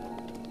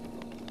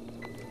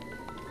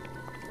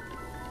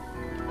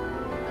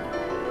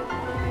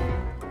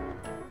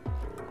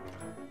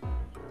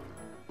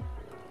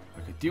 I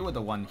could deal with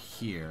the one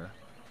here.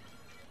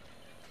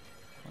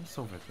 What's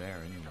over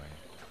there anyway?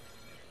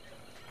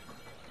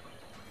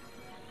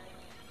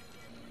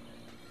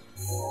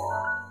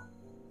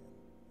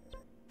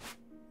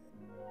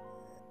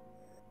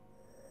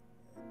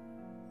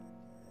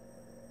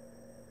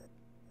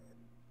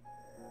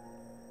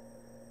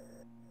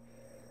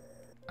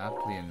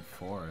 Applian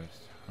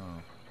Forest,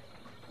 huh?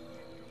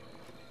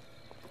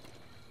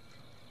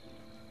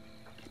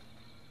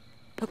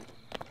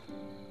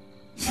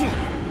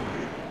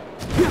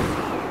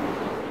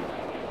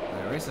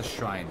 There is a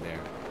shrine there.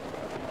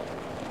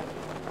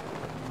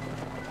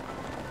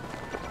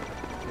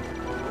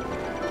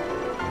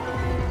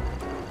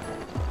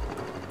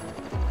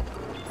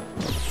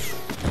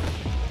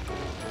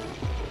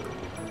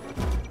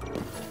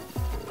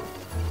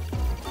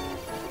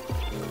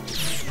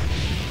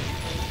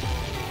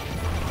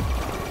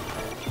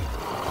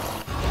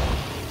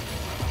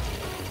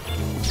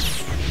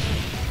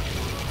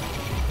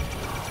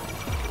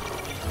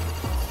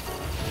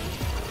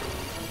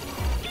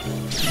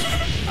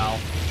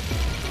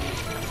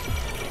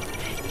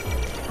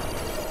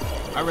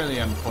 I really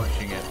am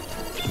pushing it.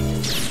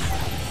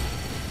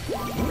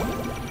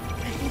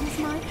 It is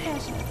my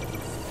pleasure.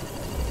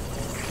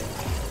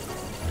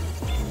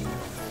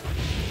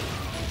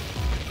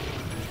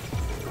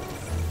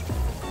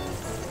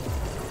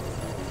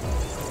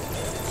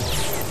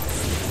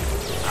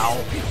 Ow.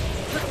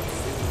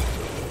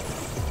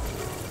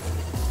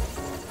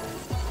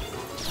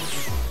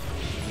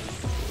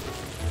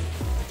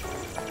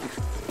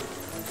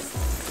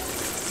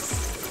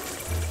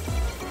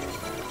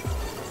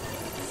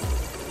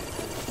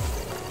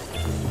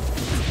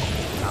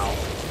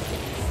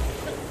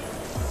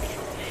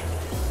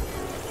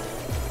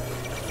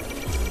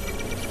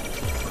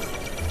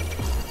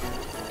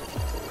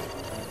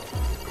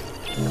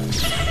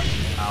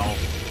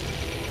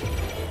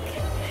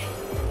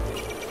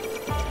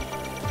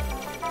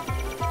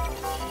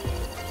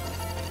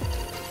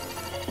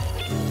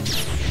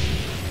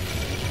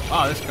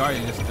 Oh, this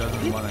guardian just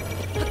doesn't want to.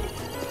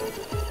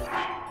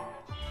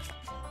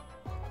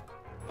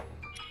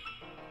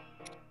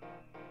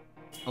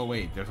 Oh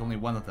wait, there's only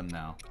one of them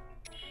now.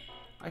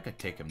 I could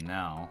take him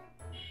now.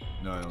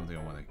 No, I don't think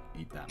I want to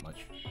eat that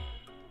much.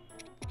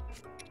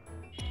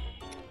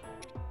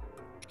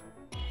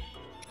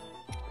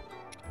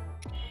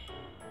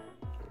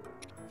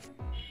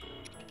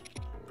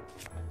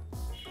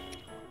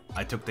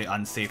 I took the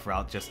unsafe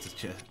route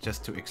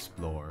just to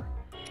explore.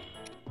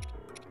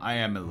 I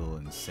am a little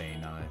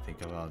insane now that I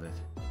think about it.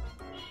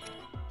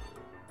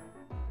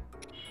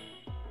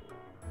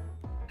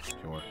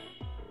 Sure.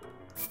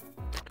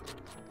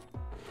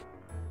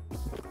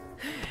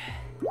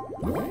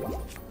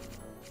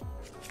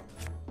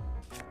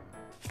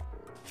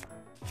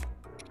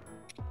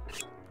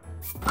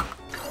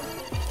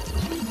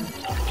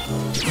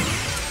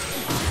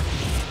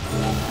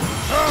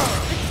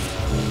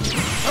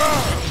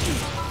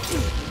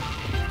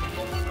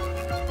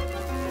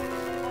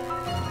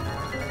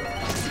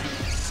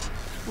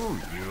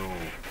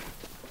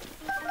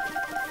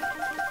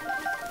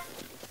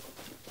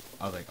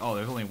 I was like, oh,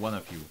 there's only one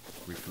of you.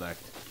 Reflect.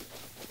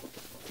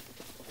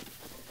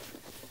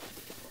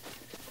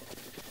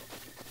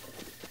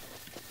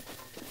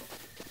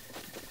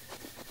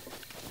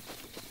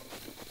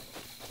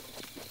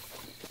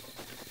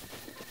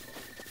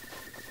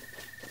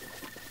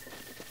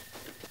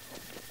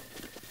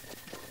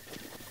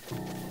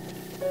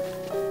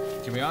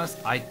 To be honest,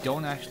 I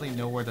don't actually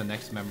know where the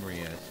next memory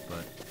is,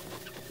 but...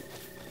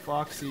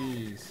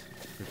 Foxies!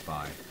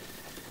 Goodbye.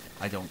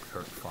 I don't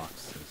hurt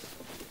foxes.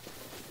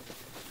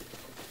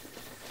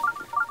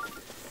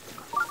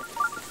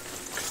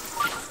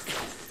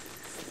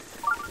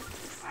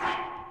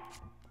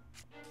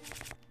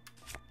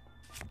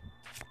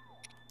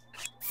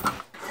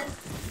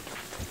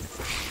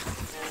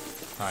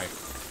 Hi.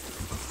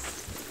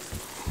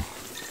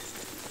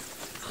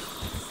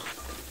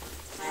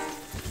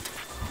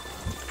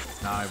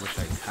 Now I wish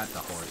I had the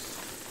horse.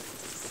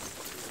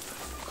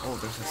 Oh,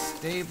 there's a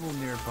stable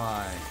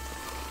nearby.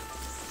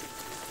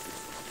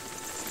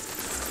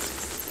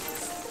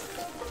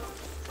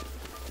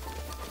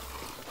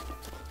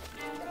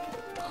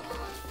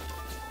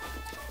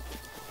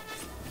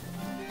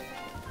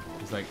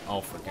 It's like,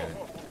 oh, forget it.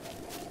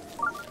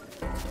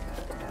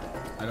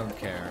 I don't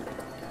care.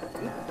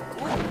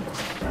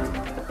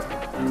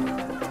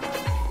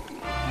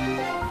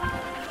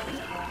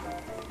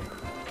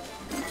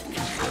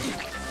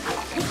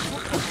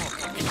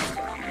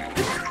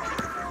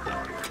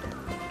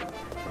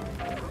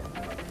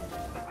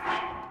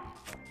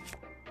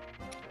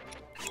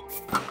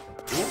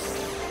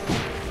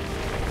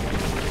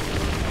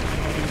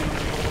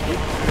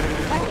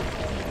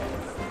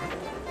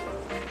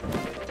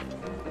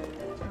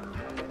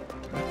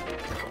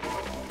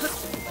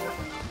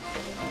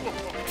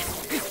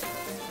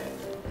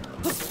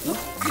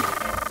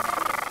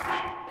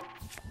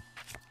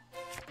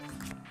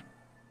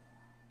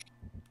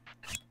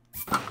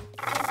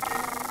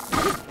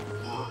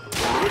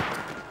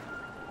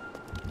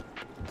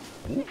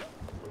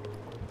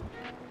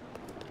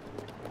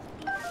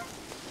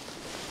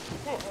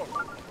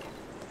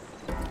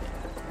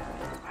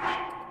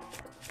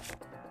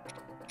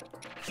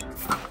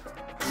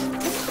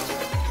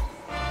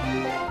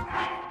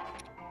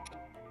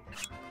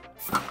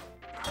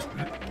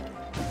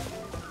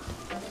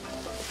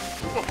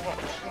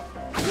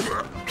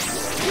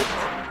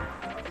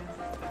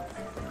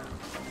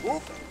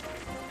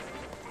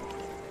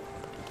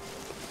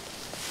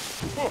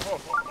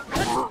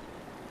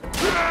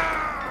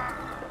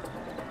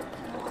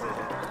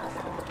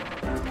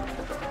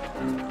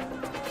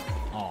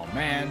 Oh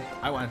man,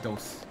 I want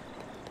those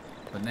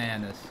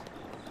bananas.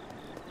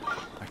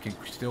 I can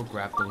still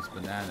grab those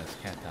bananas,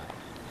 can't I?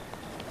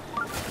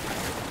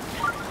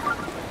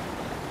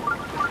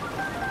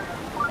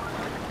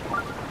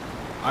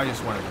 I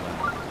just wanted to win.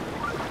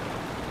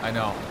 I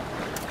know.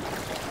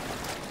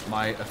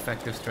 My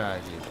effective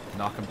strategy.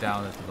 Knock him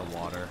down into the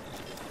water.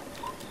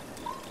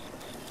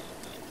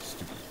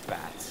 Stupid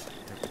bats.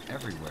 They're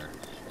everywhere.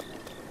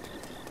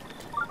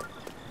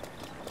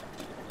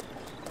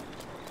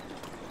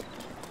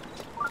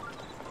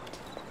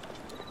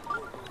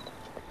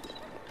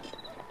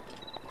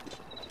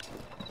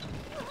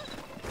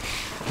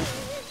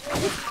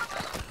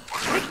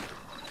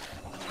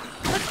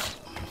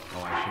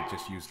 Oh, I could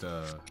just use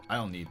the... I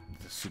don't need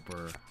the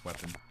super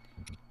weapon.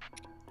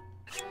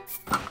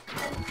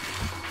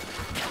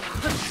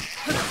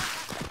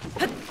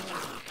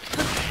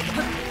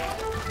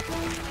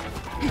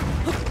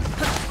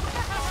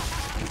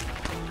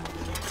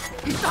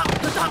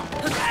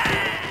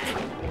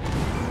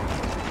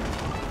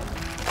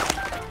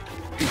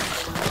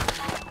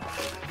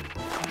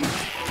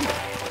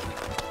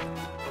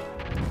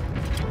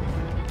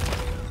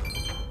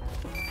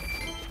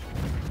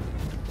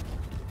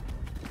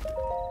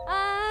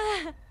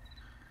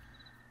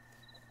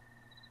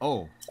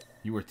 Oh,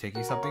 you were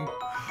taking something?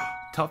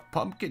 Tough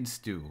pumpkin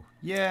stew.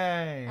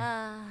 Yay!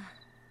 I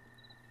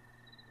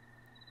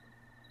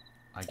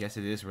guess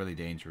it is really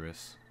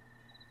dangerous.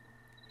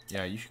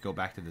 Yeah, you should go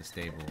back to the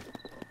stable.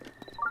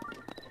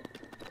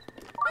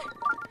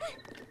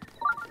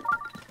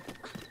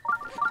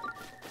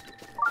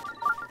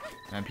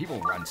 Man, people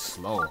run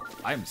slow.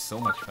 I am so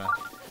much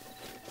faster.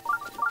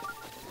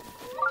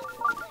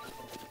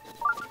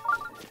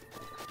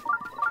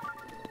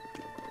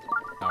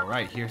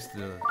 Alright, here's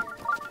the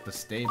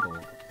stable.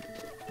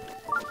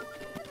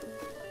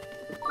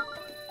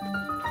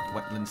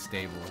 Wetland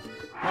stable.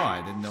 Oh,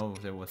 I didn't know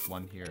there was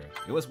one here.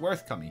 It was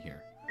worth coming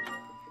here.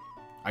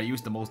 I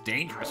used the most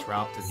dangerous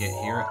route to get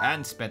here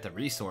and spent a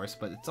resource,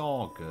 but it's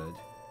all good.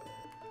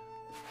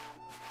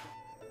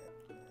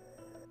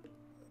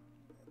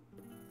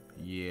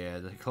 Yeah,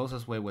 the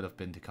closest way would have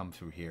been to come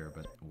through here,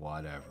 but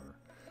whatever.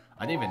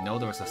 I didn't even know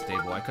there was a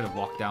stable. I could have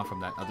walked down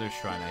from that other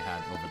shrine I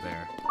had over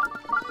there.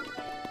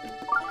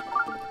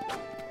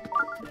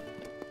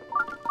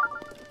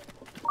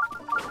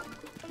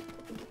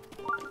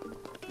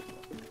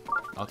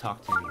 I'll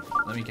talk to you.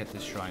 Let me get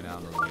this shrine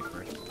out of the way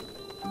first.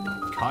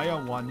 Kaya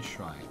 1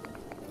 Shrine.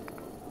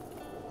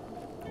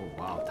 Oh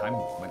wow, time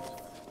went.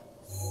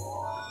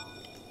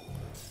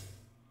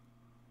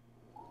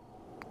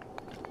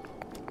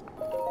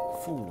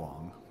 Fu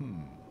Wang.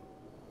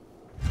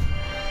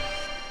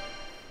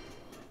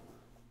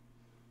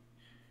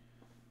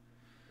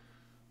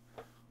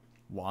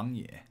 Wang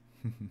Ye.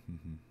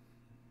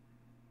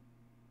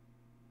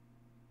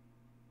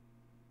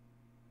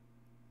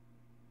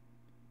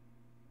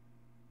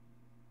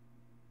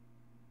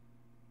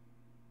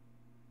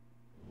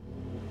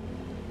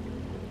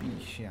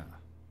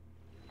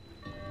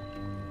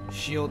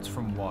 Shields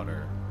from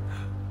water.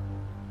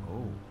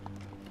 Oh,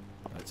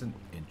 that's an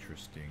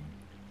interesting.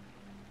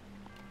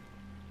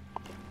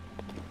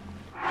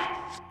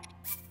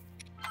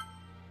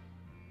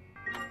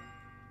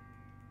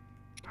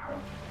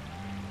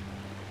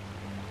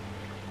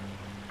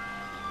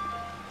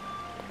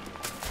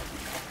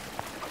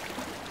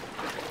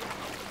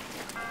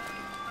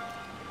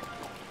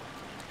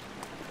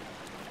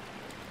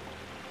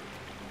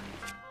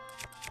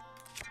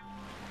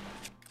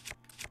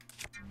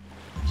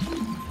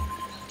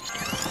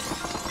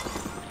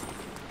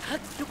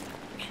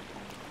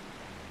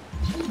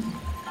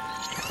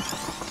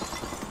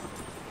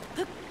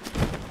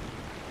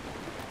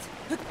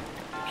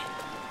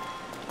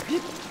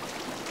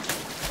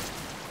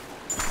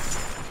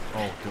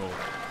 Oh, dope.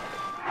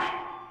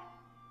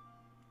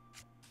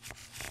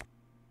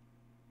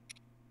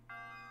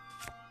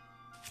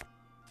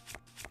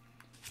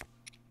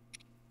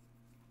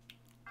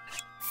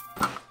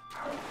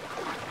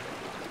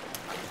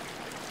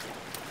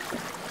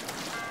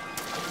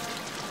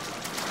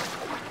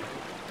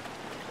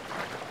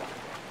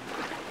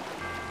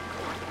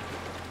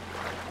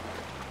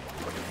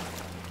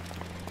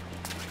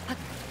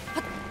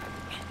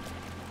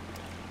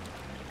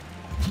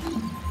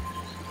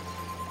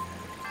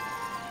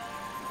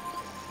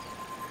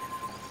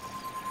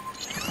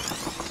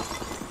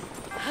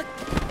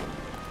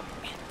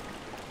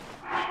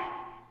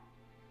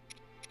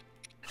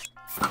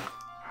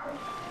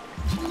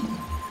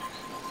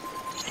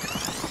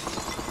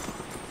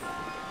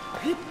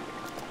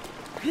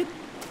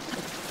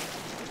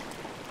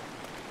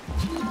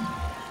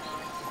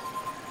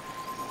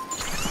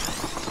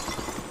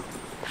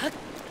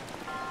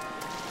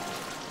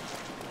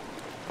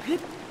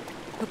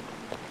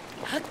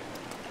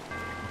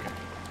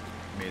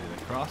 Made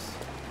it across.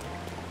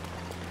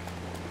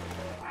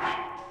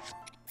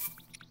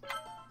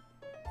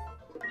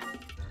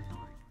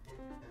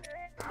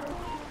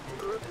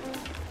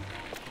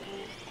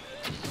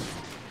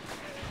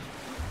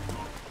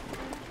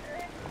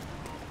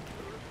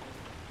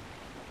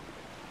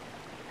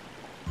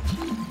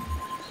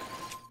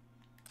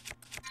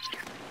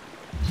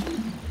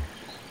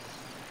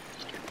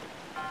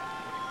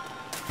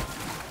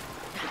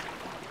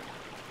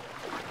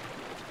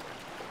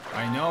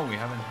 I know, we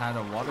haven't had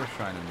a water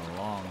shrine in a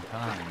long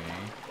time,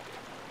 eh?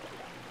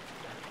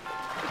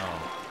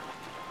 Oh.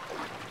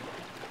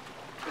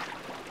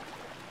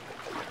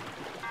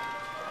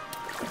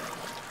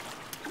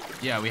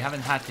 Yeah, we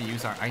haven't had to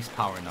use our ice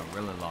power in a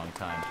really long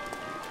time.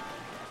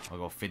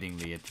 Although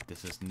fittingly,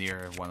 this is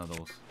near one of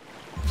those.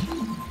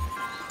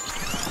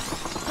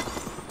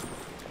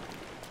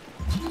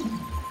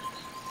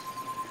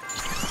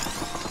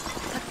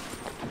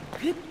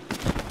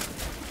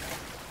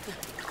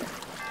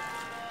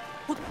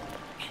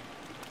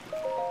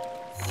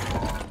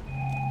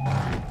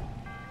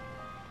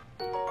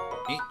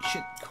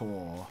 Ancient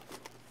core.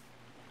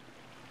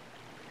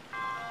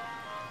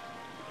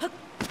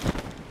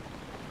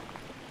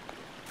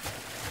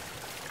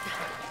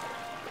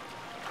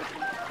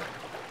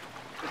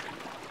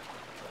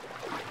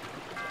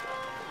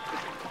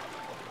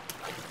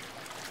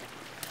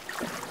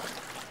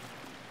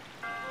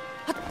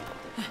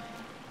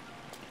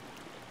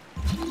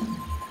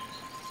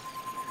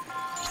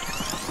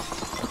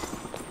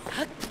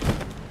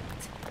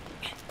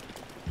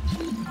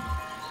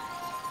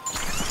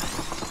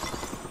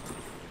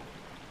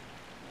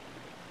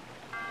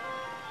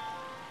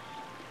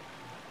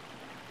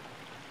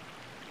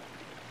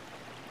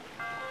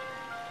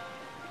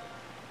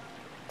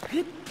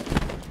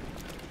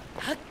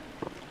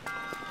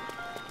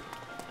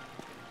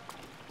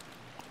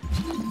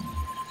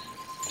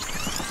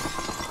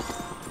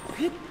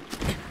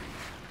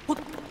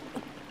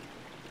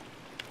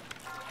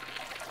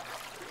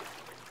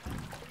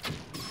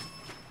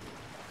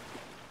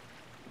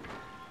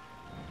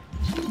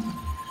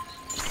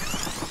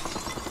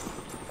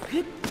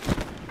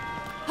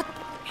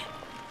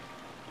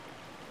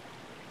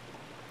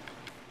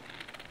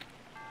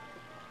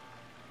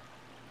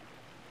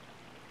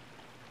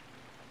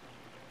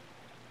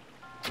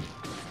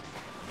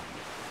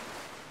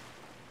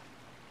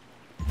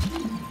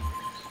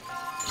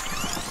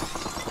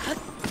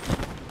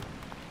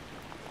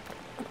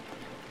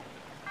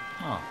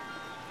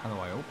 How do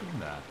I open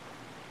that?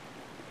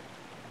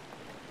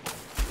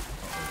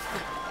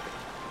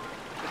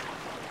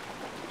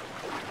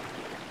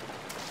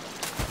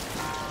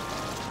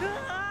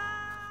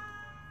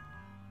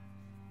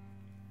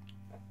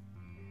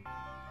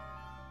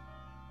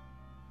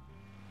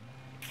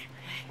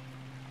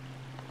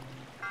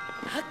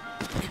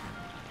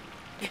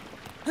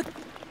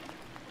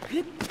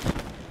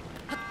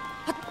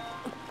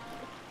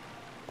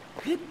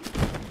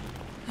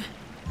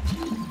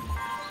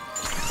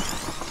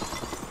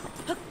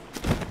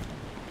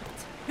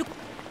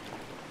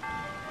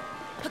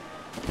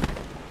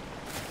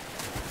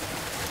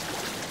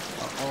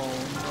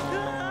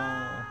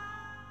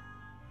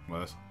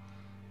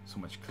 So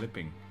much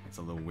clipping. It's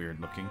a little weird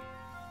looking.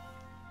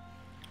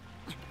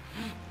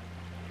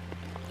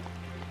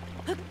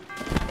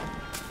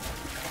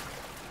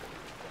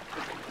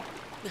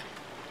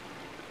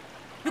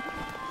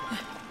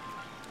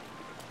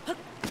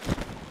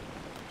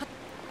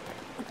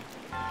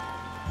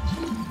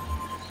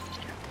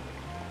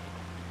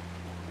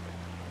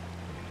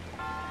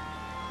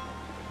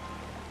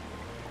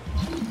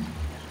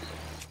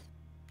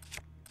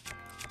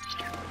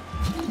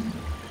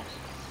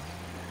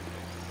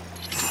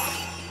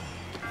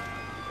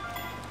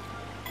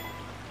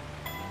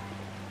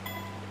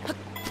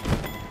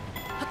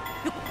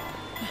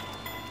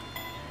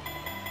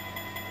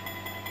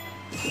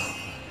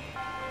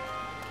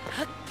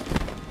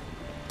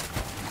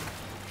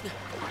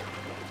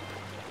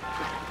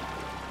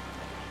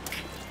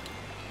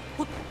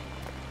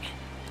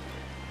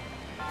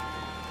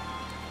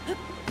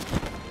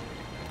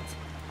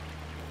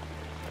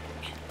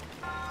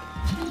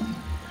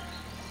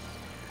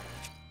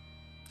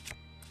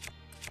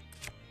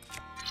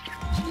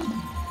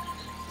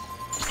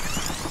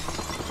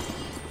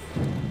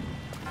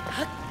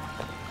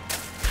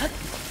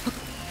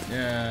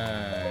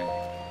 Yay.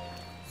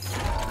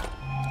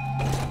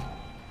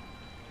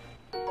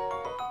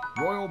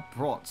 Royal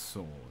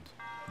Broadsword.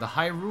 The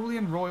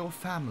Hyrulean royal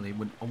family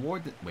would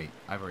award the— wait,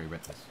 I've already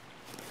read this.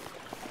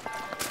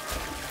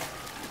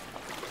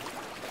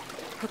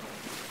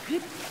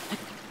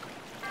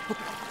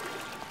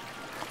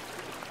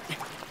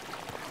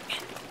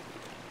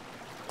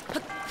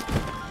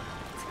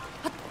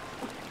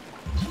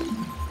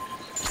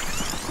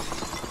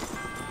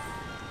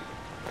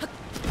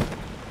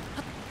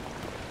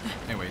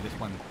 Anyway, this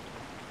one,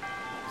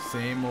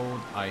 same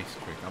old ice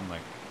trick. I'm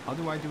like, How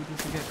do I do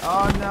this again?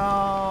 Oh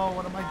no!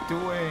 What am I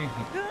doing?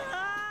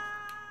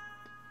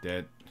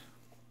 Dead.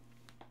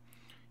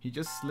 He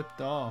just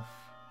slipped off.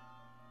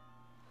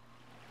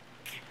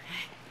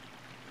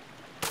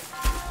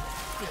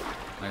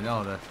 I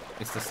know that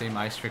it's the same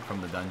ice trick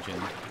from the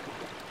dungeon.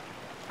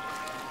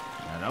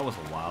 Yeah, that was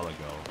a while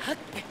ago.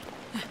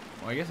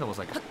 Well, I guess it was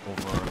like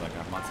over like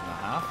a month and a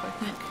half, I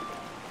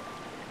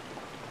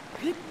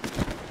think.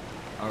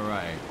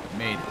 Alright,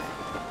 made it.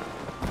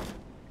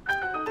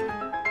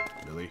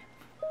 Really?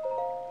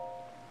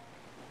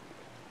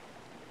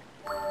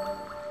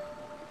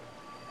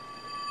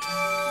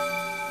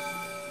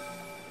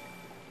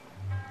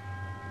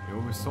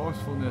 Your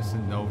resourcefulness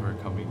in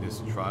overcoming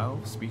this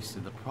trial speaks to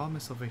the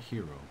promise of a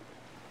hero.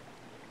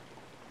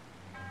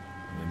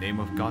 In the name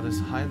of Goddess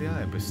Hylia,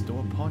 I bestow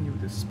upon you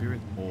this spirit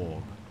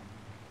orb.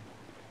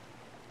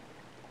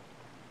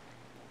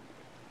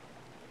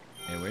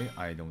 Anyway,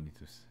 I don't need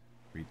to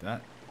read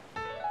that.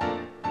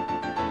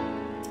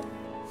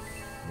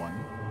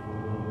 1.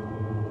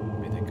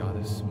 May the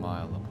goddess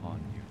smile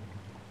upon you.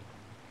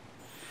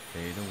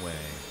 Fade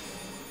away.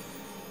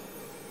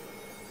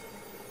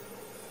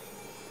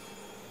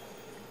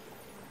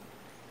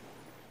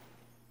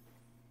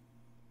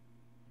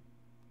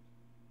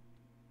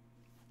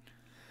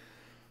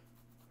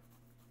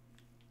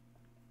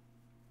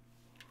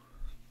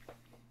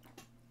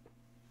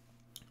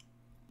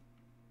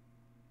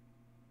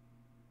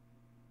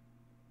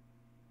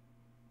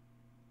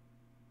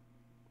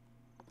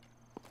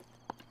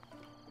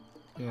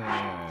 Yay.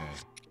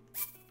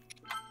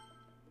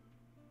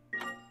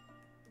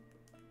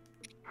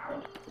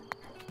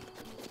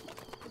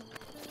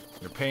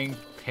 You're paying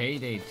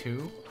payday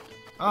too?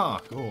 Oh,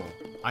 cool.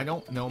 I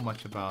don't know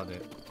much about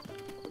it,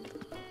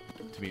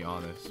 to be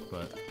honest,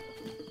 but...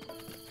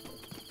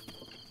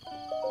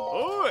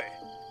 Oi!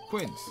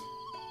 Quince.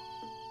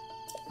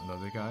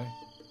 Another guy?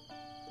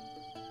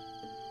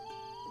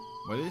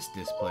 What is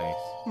this place?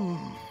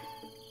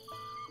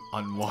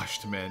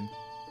 Unwashed men.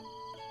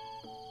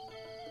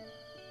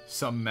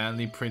 Some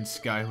manly prince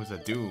guy who's a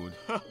dude.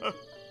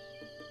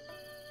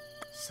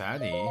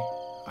 Sadie?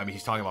 I mean,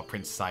 he's talking about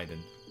Prince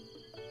Sidon.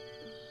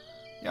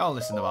 Y'all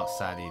listen about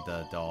Sadie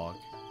the dog.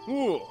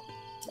 Ooh.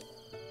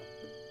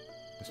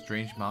 The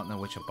strange mountain on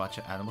which a bunch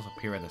of animals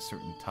appear at a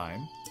certain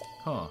time.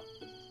 Huh.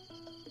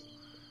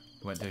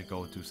 Went to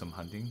go do some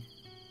hunting.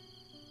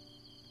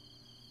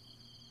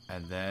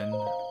 And then,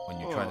 when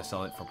you try to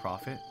sell it for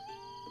profit,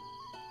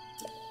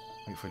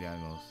 wait for the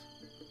animals.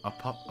 A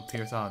pup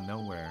appears out of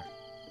nowhere.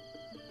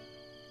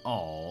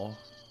 Aww,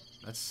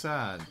 that's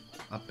sad.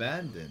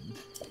 Abandoned.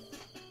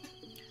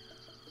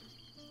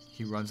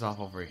 He runs off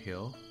over a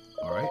hill.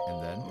 Alright,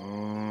 and then...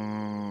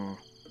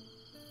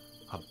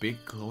 a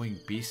big glowing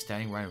beast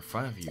standing right in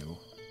front of you.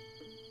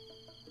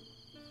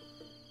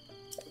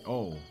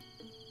 Oh.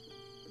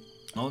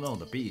 Oh no,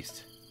 the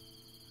beast.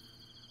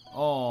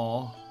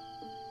 Aww.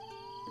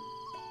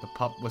 The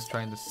pup was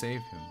trying to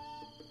save him.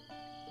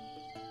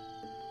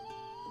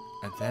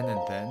 And then,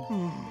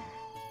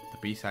 the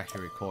beast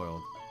actually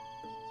recoiled.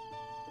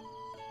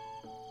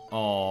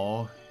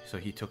 Oh, so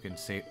he took the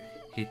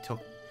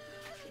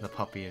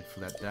puppy and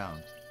fled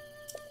down.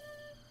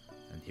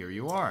 And here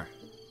you are.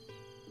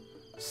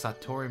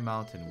 Satori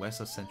Mountain,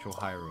 west of Central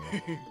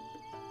Hyrule.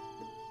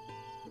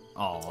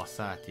 Oh,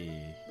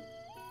 Sati.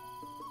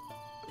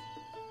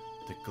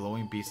 The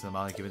glowing beast of the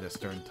mountain giving a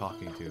stern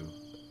talking to.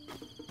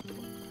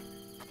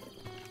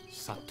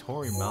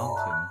 Satori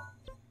Mountain.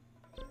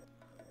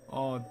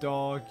 Oh,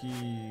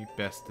 doggy.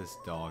 Bestest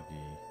doggy.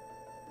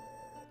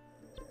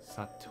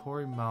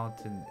 Satori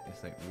Mountain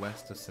is like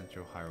west of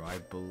Central Hyrule. I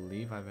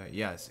believe I've had...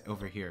 Yes,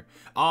 over here.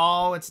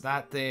 Oh, it's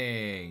that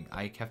thing.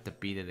 I have to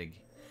beat it again.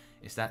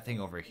 It's that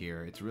thing over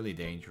here. It's really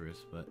dangerous,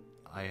 but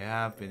I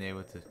have been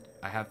able to...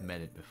 I have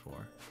met it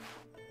before.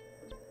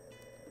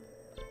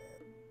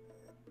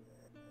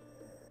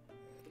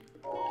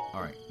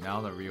 Alright,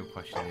 now the real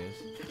question is...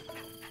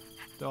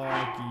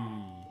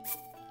 Doggy.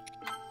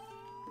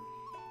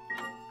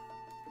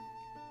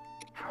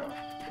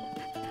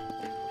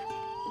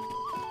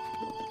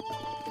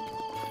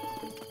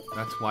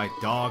 That's why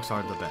dogs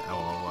are the best.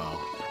 Oh, well.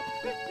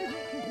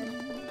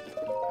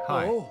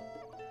 Hi. Oh.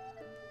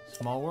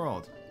 Small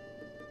world.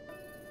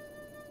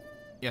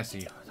 Yes,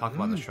 you talk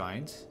about the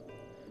shrines.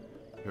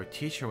 Your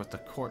teacher was the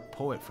court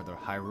poet for the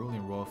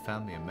Hyrulean royal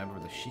family, a member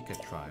of the Sheikah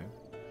tribe.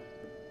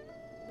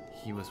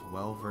 He was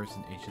well versed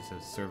in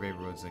ancient survey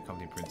roads and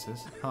accompanying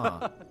princes.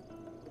 Huh.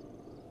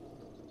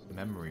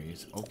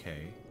 Memories.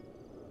 Okay.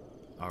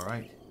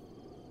 Alright.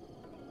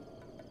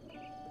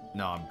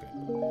 No, I'm good.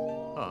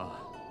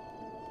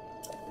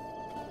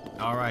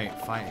 Alright,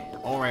 fine.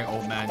 Alright,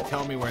 old man,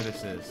 tell me where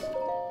this is.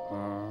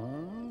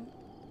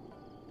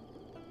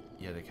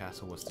 Yeah, the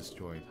castle was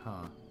destroyed,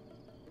 huh?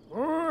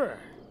 Yeah,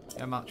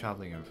 I'm out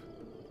traveling of...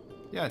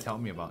 Yeah, tell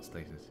me about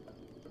places.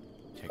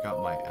 Check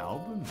out my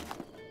album.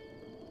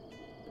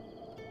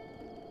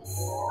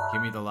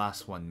 Give me the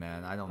last one,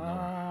 man. I don't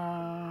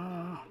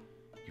know.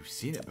 You've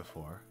seen it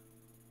before.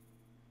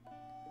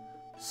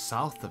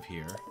 South of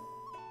here.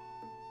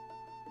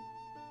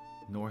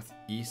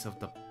 Northeast of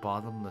the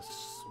bottomless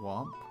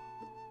swamp?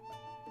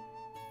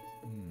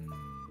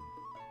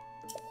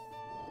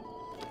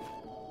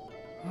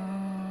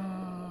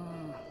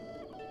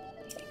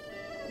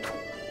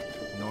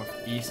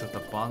 Northeast of the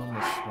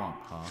bottomless swamp,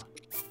 huh?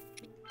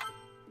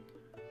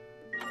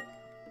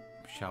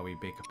 Shall we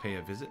pay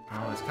a visit?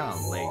 Oh, it's kind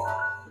of late.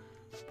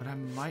 But I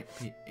might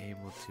be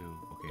able to...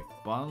 Okay,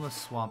 bottomless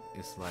swamp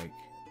is like...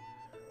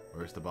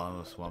 Where's the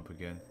bottomless swamp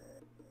again?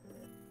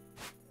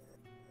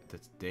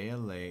 That's Dea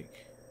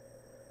Lake.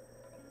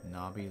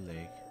 Nobby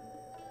Lake.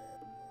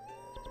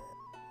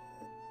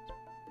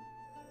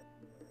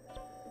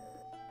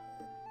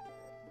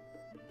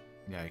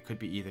 Yeah, it could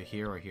be either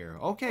here or here.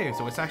 Okay,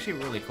 so it's actually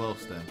really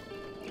close then.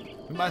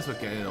 We might as well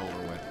get it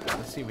over with.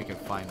 Let's see if we can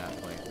find that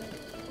place.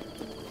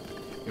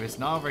 If it's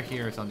not over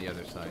here, it's on the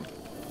other side.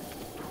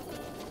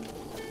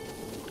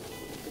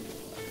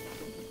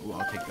 Ooh,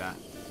 I'll take that.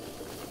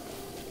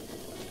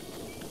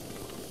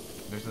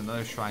 There's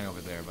another shrine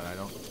over there, but I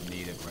don't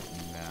need it right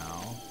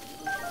now.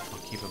 I'll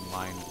keep in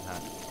mind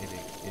that it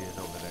is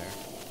over there.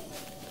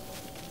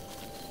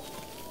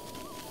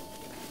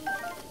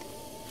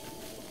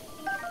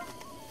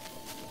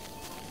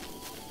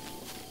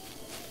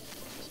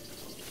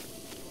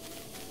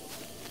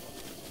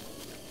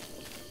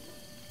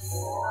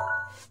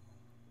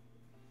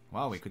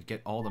 Wow, we could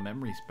get all the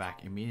memories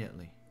back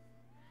immediately.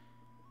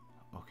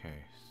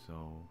 Okay,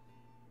 so...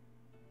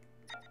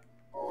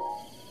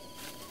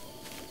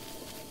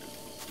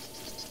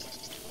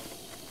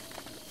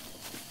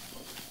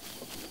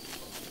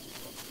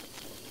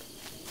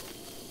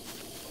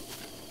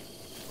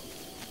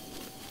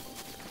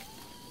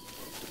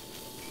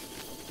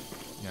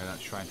 Yeah,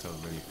 that shrine's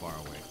really far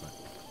away, but...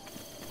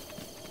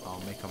 I'll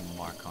make a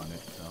mark on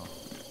it, so...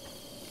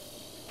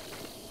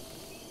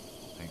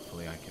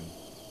 Thankfully I can...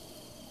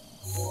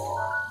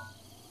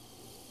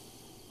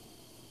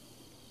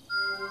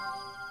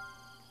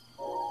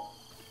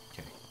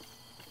 Okay,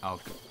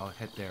 I'll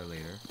head there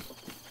later.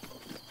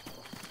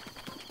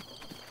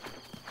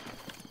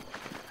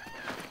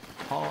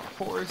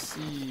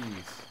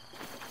 Horsies!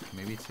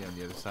 Maybe it's on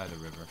the other side of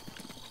the river.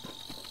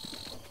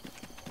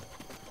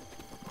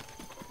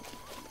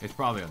 It's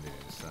probably on the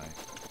other side.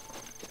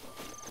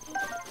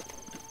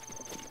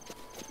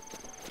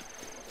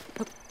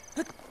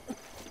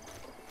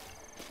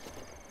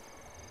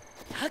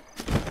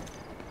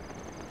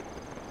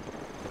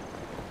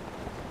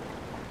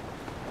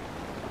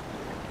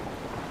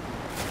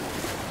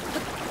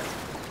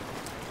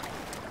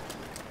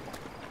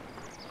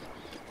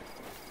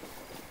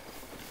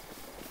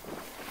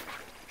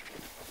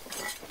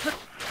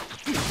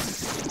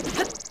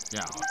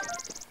 Yeah.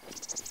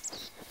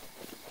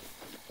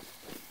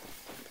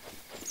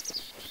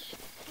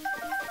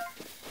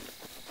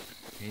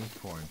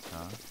 Acorns,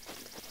 huh?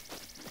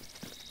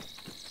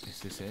 Is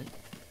this it?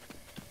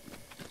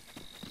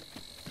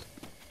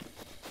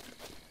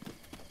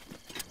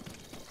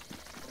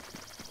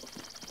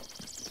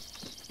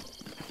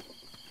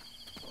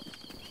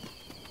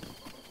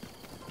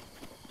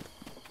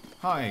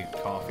 Hi,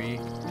 coffee.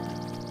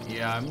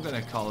 Yeah, I'm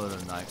gonna call it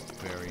a night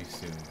very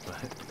soon,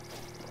 but...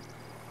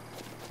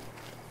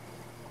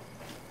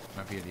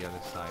 Might be at the other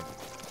side.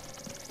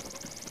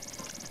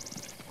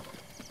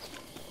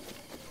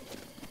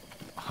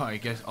 Oh, I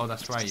guess... Oh,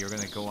 that's right. You're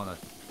gonna go on a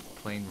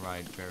plane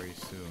ride very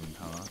soon,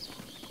 huh?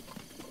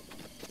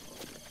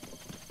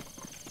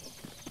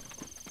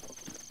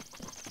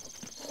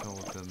 So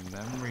the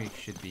memory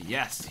should be...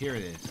 Yes! Here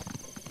it is.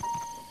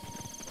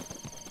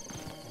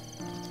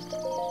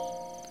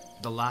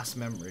 The last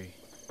memory.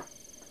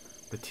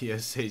 The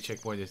TSA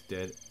checkpoint is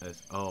dead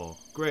as... Oh,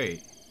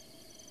 great.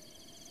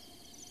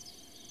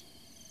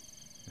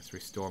 Let's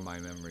restore my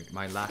memory.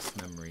 My last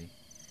memory.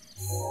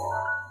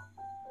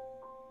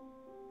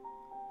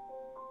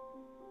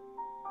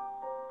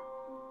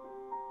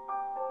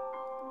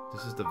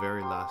 This is the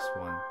very last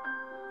one.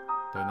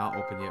 They're not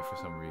open yet for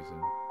some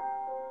reason.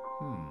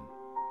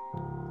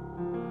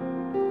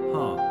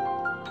 Huh.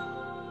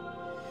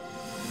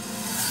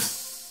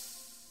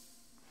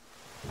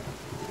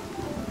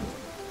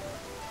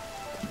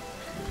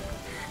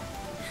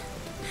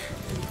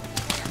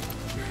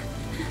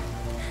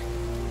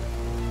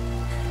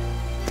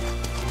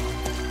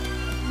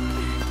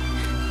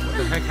 What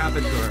the heck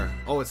happened to her?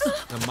 Oh, it's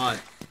the mud.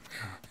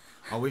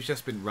 Oh, we've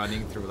just been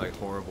running through like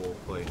horrible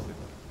places.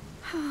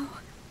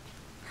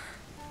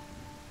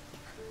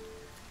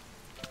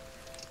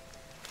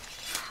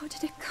 How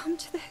did it come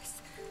to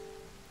this?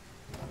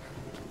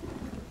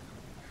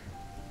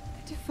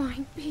 The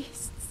divine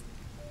beasts,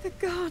 the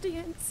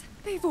guardians,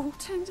 they've all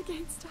turned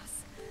against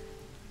us.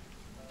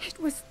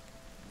 It was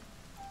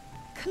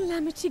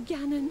Calamity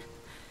Ganon.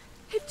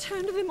 It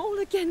turned them all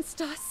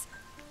against us.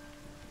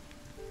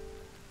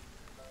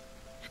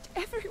 And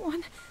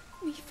everyone,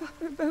 Mifa,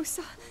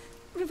 Urbosa,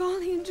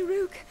 Rivali and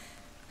Daruk,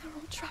 they're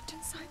all trapped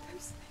inside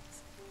those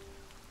things.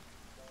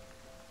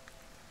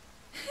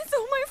 It's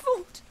all my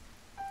fault.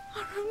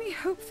 Our only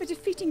hope for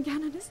defeating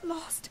Ganon is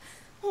lost,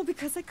 all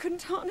because I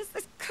couldn't harness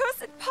this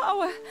cursed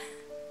power.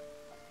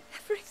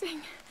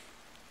 Everything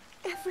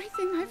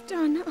Everything I've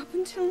done up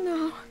until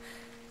now,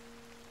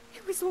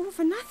 it was all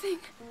for nothing.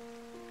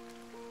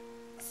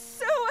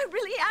 So I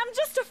really am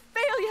just a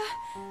failure.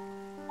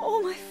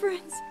 All my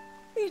friends,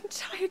 the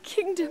entire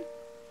kingdom,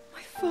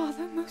 my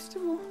father most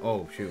of all.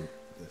 Oh, shoot.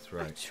 That's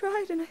right. I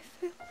tried and I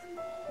failed them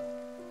all.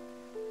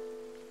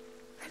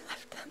 I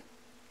left them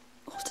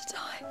all to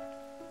die.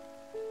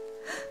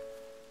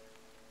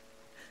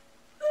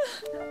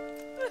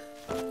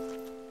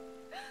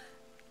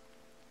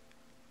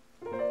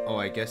 Oh,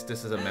 I guess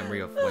this is a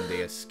memory of when they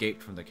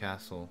escaped from the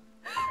castle.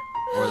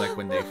 Or like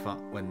when they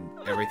when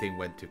everything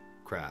went to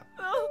crap.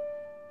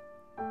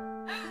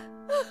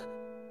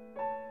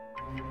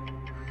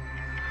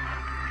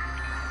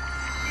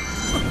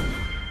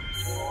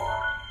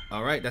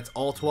 Alright, that's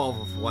all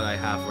 12 of what I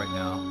have right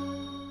now.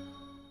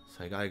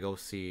 So I gotta go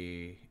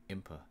see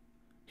Impa.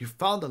 You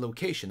found the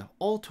location of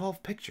all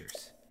 12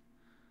 pictures.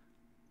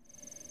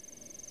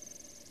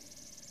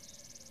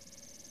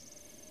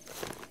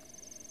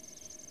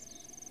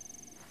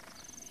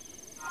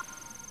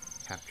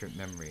 Captured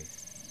memories.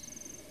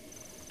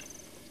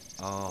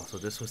 Oh, so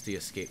this was the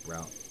escape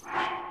route.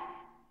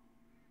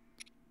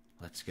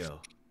 Let's go.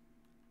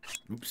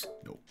 Oops,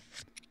 no.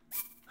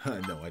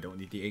 No, I don't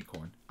need the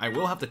acorn. I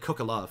will have to cook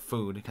a lot of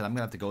food because I'm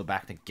gonna have to go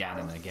back to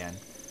Ganon again.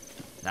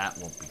 That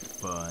won't be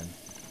fun.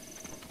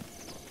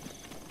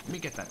 Let me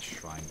get that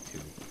shrine too,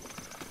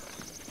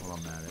 while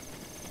I'm at it.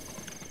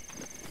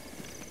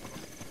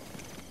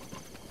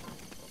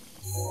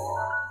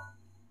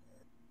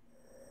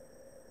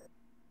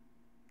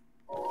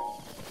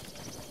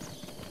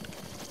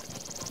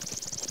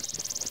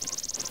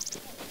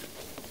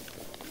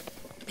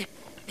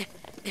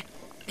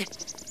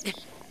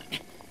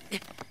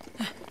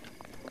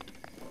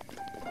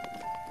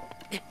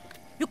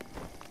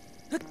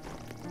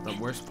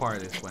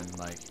 Part is when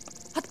like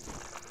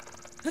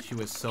she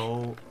was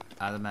so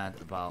adamant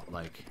about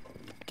like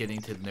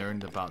getting to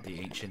learn about the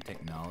ancient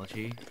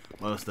technology.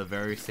 Well, it's the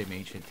very same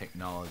ancient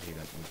technology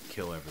that would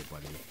kill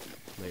everybody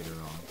later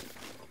on.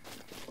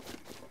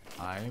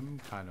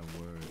 I'm kind of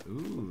worried.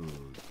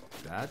 Ooh,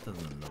 that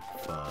doesn't look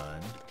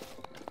fun.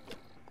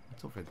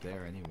 What's over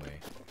there anyway?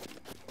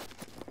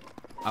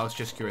 I was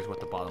just curious what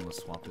the bottomless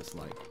swamp is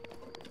like.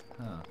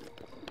 Huh.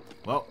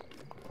 Well,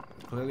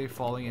 clearly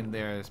falling in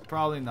there is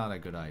probably not a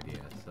good idea,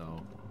 so...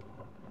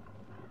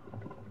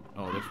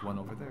 Oh, there's one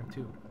over there,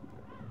 too.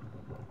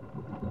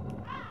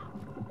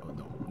 Oh,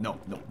 no. No,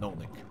 no, no,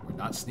 Link. We're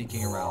not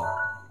sneaking around.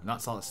 We're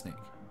not Solid Snake.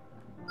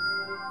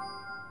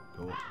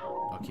 Cool.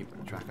 I'll keep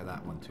track of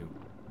that one, too.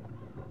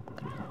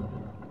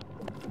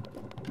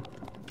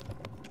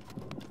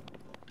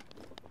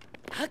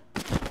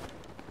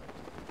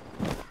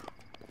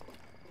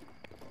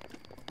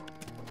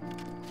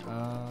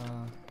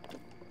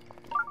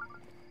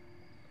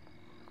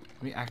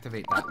 Let me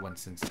activate that one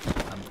since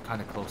I'm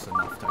kind of close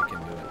enough that I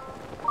can do it.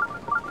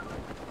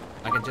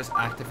 I can just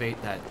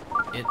activate that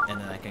and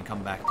then I can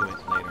come back to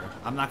it later.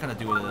 I'm not going to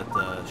do it at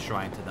the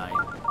shrine tonight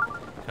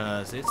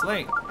because it's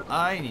late.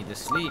 I need to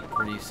sleep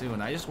pretty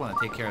soon. I just want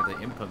to take care of the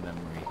Impa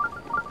memory.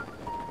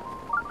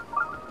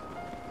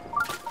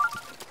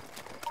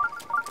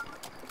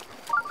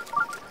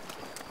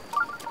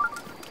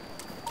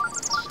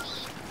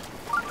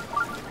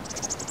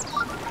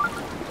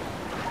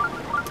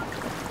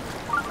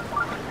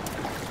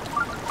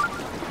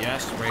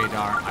 Yes,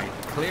 radar. I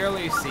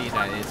clearly see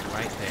that it's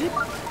right there.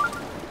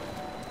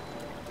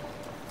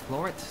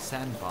 Floret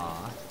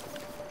Sandbar.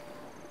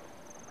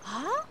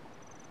 Huh?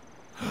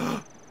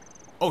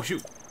 Oh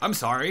shoot! I'm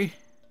sorry.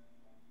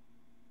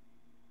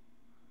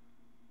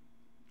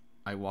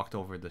 I walked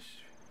over the.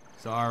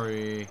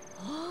 Sorry.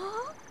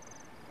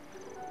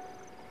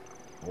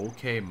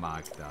 Okay,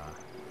 Magda.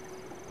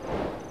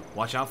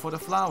 Watch out for the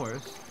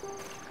flowers.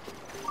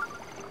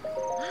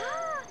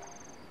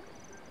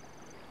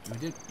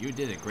 You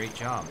did a great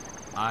job.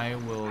 I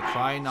will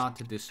try not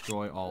to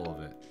destroy all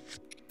of it.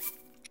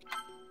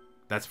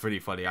 That's pretty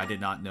funny. I did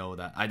not know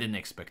that. I didn't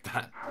expect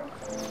that.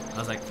 I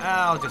was like,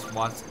 I'll just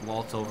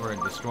waltz over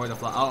and destroy the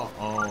flower.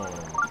 Oh.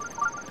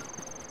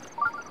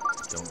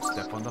 Don't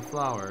step on the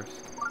flowers.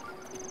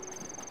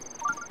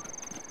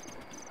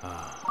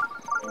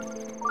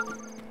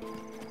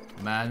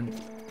 Man,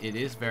 it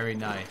is very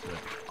nice. But,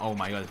 oh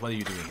my god, what are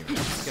you doing here?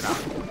 Get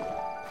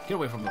out. Get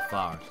away from the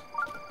flowers.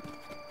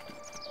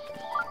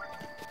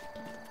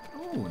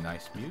 Ooh,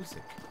 nice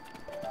music.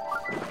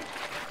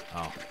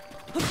 Oh.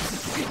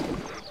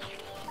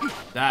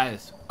 That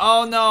is...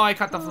 Oh no, I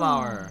cut the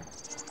flower.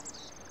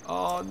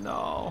 Oh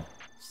no.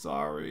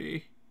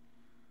 Sorry.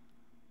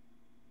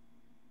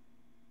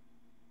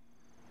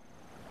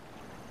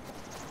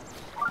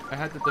 I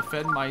had to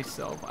defend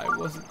myself. I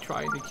wasn't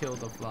trying to kill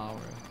the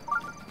flower.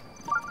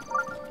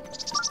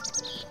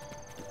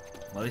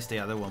 Well, at least the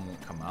other one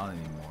won't come out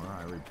anymore.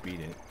 I already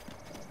beat it.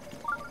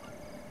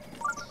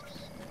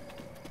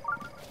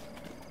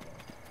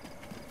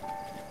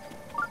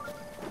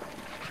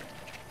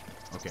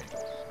 Okay.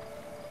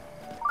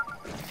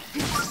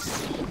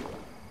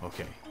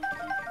 Okay.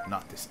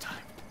 Not this time.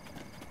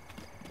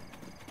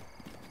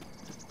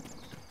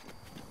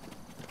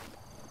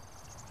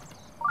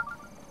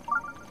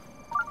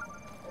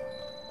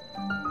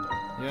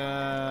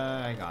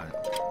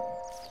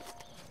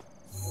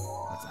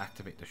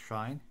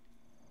 shrine.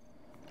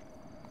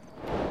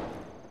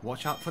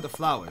 Watch out for the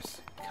flowers.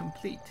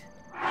 Complete.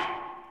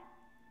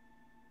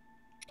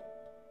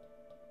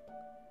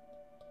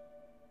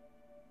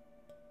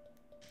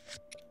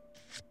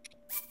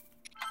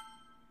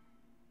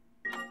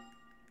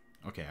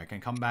 Okay, I can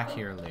come back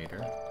here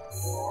later.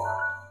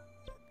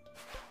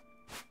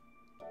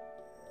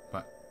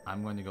 But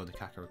I'm going to go to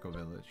Kakariko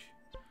Village.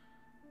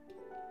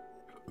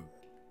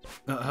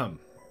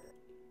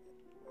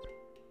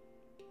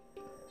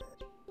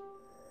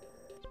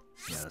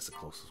 Yeah, that's the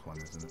closest one,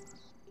 isn't it?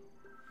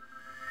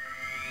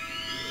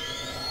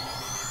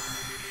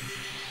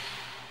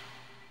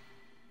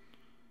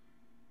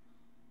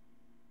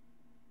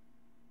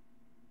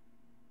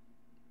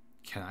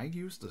 Can I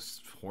use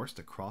this horse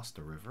to cross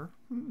the river?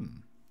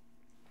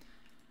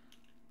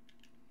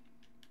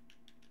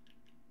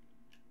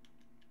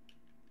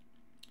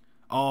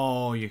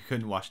 Oh, you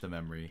couldn't watch the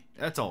memory.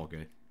 That's all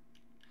good.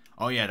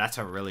 Oh yeah, that's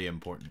a really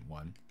important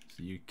one.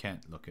 So you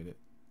can't look at it.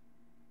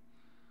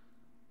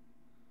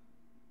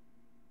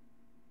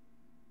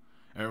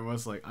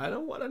 Everyone's like, I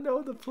don't want to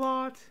know the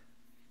plot.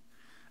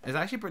 It's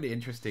actually pretty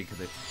interesting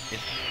because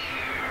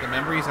the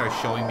memories are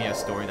showing me a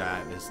story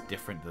that is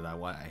different than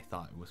what I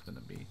thought it was going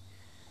to be.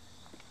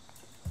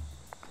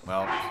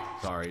 Well,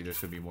 sorry, there's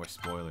going to be more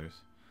spoilers.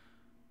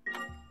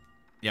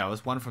 Yeah, it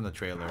was one from the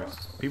trailers.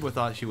 People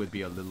thought she would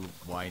be a little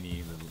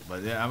whiny,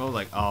 but I'm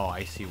like, oh,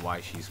 I see why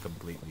she's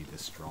completely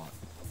distraught.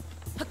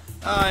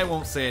 I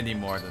won't say any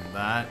more than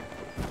that,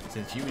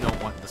 since you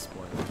don't want the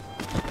spoilers.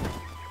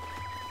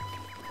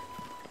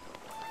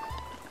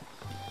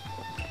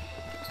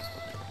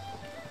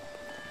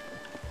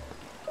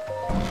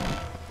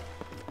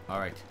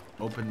 Alright,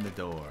 open the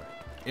door.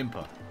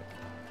 Impa,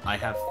 I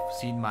have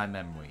seen my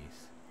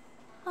memories.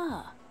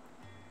 Ah.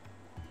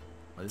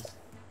 What is...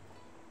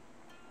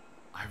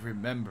 I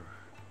remember.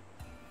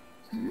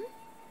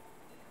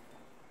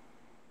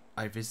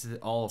 I visited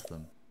all of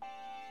them.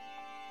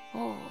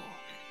 Oh.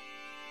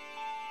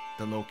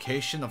 The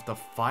location of the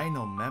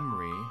final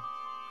memory.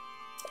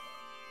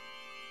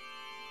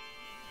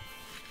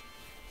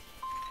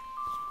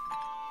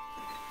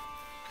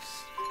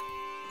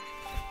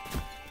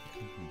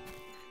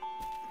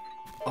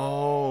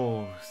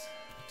 Oh,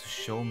 to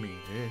show me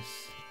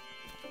this.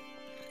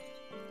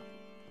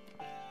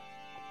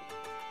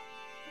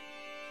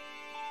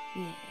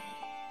 Yeah.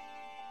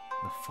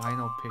 The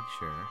final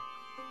picture.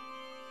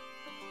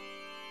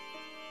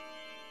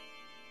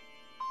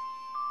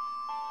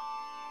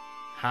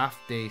 Half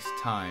day's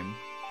time.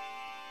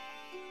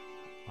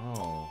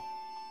 Oh.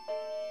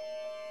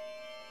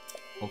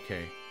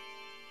 Okay.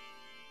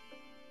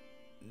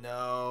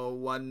 No,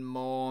 one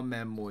more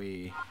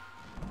memory.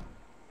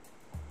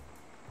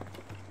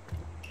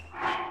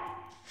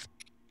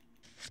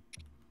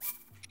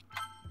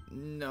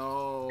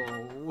 No,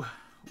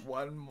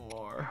 one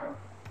more.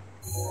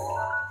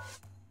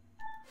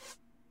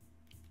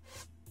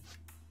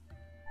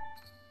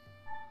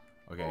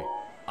 Okay,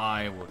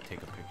 I will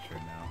take a picture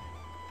now.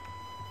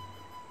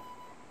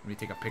 Let me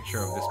take a picture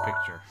of this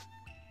picture.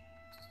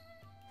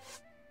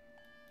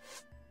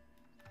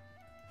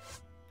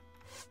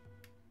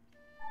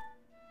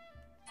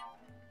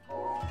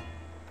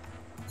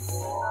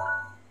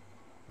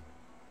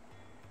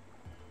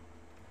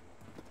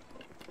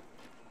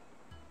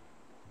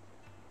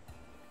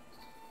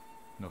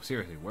 No,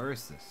 seriously, where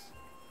is this?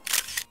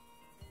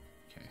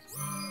 Okay.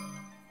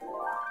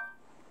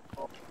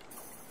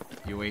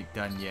 You ain't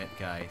done yet,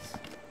 guys.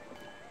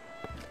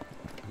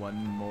 One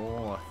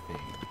more thing.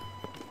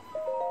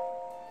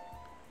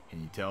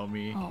 Can you tell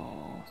me?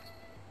 Oh.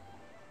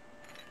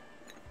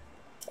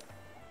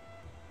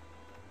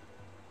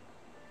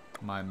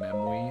 My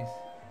memories?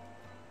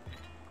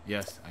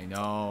 Yes, I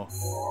know.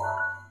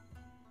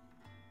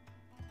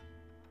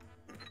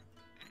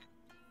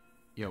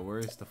 Yo, where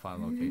is the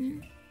final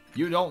location?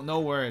 You don't know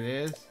where it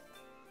is?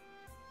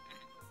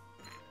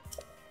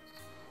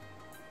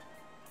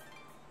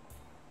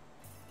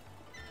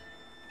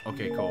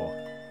 Okay,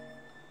 cool.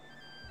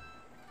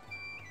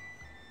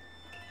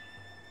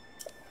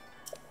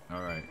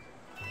 Alright.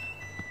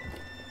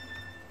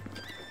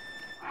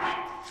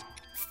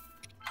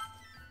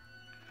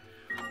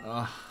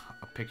 A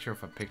picture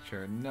of a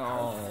picture.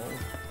 No.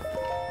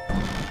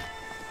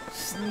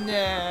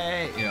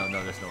 Snake! You know,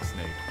 no, there's no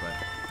snake, but...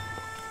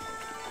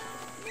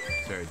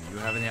 Sir, do you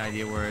have any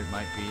idea where it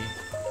might be?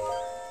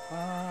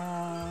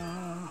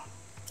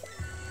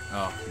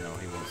 Oh, no,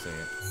 he won't say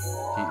it.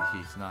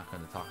 He's not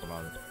going to talk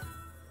about it.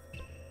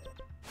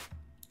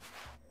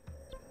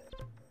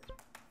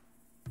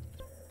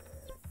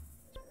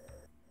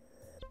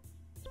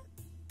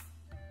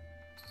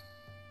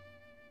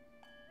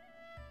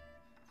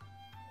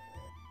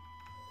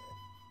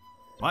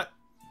 What?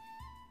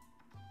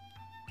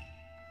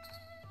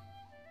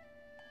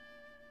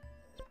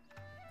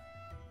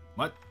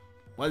 What?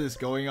 What is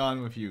going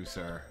on with you,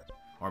 sir?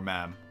 Or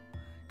ma'am?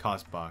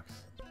 Cosbox.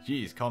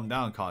 Jeez, calm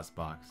down,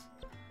 Cosbox.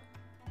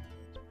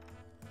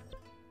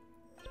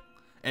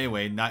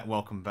 Anyway, not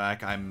welcome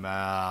back.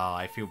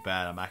 I feel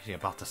bad. I'm actually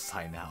about to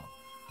sign out.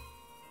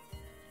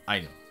 I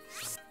know.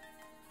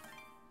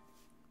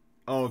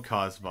 Oh,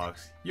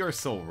 Cosbox, you're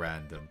so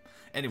random.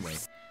 Anyway,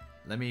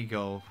 let me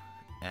go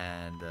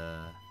and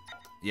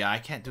yeah, I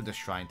can't do the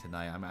shrine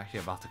tonight. I'm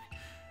actually about to.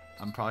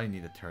 I'm probably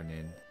need to turn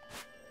in.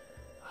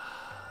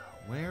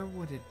 Where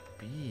would it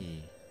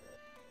be?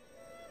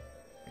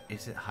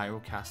 Is it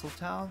Hyrule Castle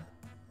Town?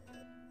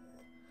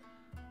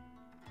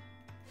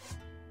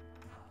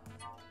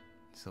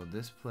 So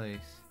this place,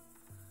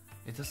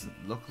 it doesn't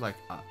look like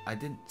I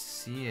didn't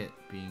see it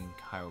being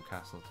Hyrule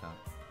Castle Town.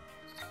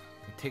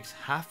 It takes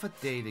half a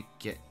day to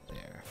get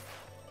there.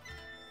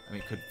 I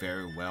mean, it could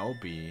very well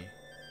be.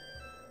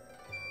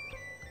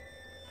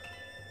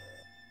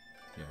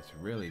 Yeah, it's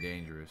really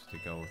dangerous to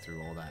go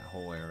through all that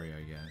whole area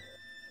again.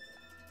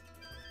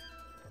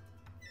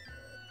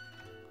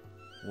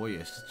 我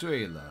也是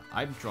醉了.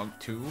 I'm drunk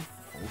too?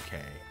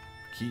 Okay.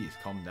 Keys,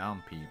 calm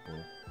down,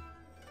 people.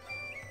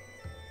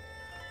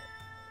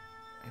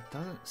 It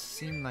doesn't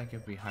seem like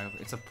it'd be high.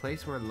 It's a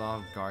place where a lot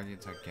of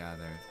guardians are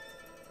gathered.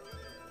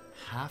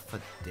 Half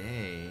a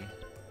day?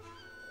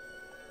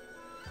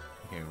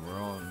 Okay, we're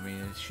all, I mean,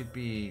 it should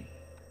be...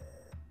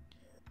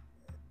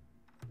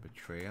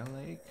 Betrayal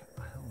Lake?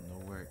 I don't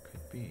know where it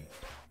could be.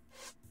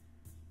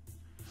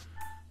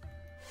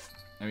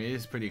 I mean, it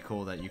is pretty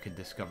cool that you can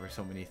discover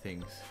so many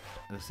things.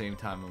 At the same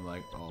time, I'm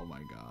like, oh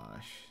my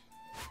gosh.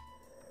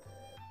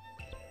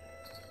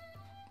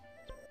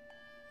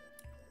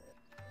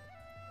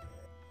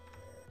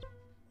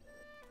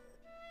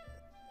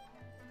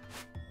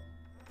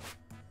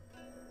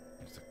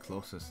 It's the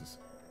closest is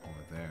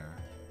over there.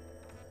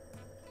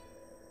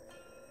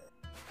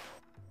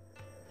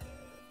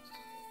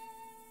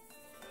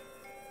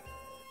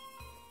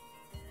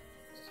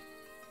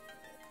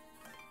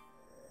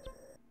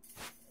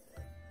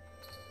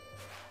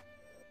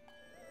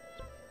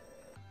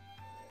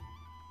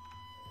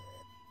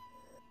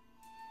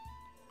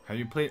 Have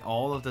you played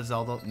all of the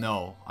Zelda?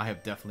 No, I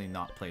have definitely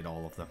not played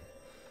all of them.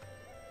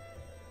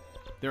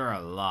 There are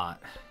a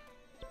lot.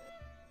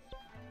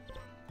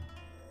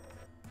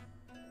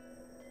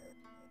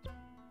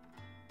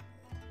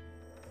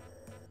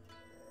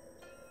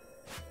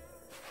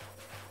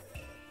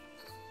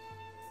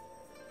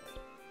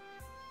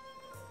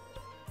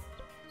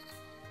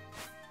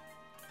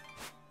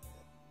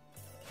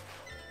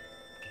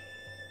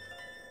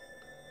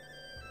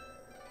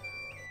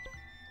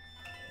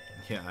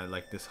 Yeah, I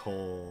like this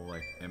whole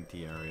like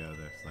empty area.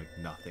 There's like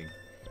nothing.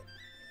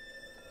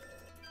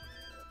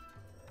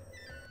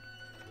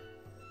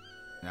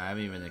 Yeah, I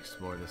haven't even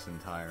explored this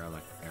entire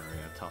like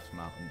area, Tufts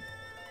Mountain.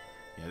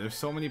 Yeah, there's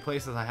so many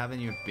places I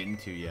haven't even been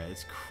to yet.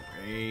 It's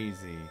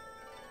crazy.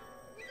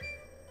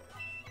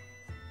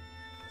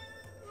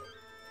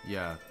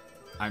 Yeah,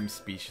 I'm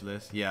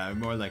speechless. Yeah,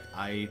 I'm more like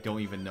I don't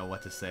even know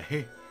what to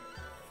say.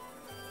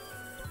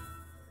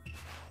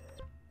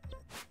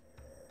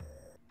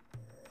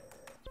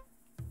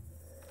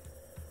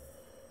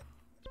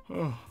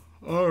 Oh,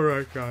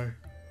 alright, guy.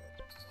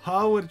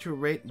 How would you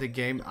rate the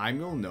game? I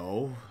don't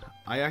know.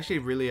 I actually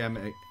really am.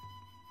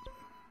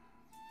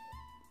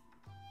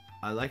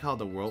 I like how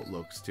the world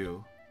looks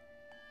too.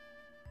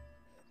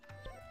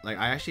 Like,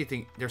 I actually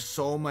think there's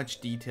so much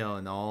detail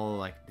in all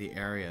like the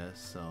areas,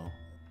 so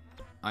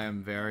I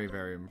am very,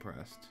 very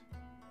impressed.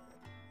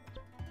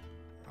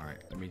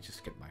 Alright, let me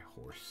just get my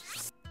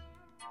horse.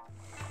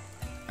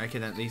 I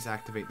can at least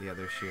activate the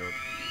other shield.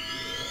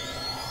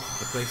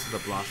 The place of the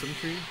blossom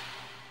tree.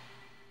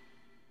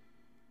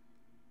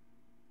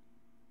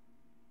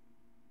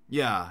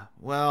 Yeah,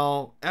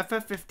 well,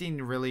 FF15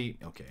 really...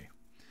 Okay.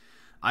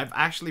 I've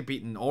actually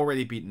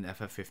already beaten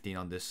FF15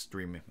 on this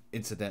stream,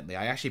 incidentally.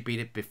 I actually beat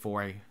it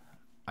before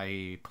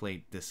I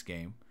played this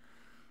game.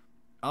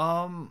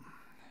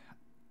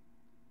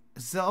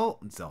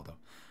 Zelda.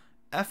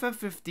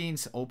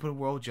 FF15's open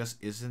world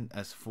just isn't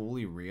as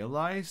fully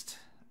realized.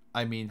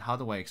 I mean, how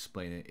do I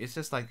explain it? It's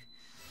just like...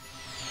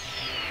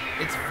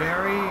 It's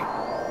very...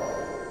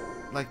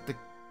 Like,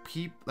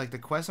 the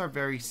quests are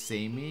very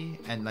samey,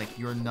 and like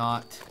you're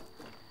not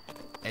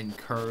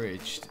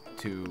encouraged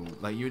to,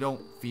 like, you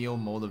don't feel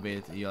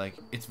motivated. You like,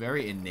 it's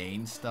very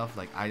inane stuff.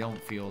 Like, I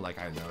don't feel like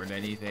I learned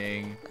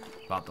anything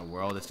about the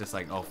world. It's just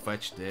like, oh,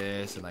 fetch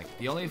this, and like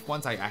the only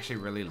ones I actually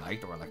really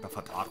liked were like the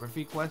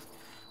photography quest,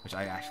 which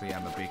I actually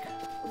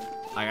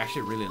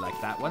really like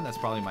that one. That's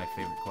probably my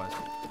favorite quest.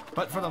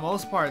 But for the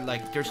most part,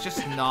 like, there's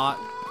just not,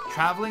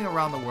 traveling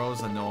around the world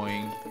is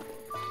annoying,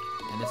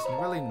 and it's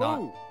really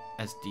not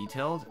as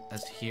detailed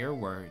as here,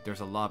 where there's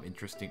a lot of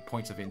interesting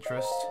points of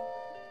interest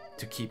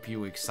to keep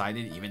you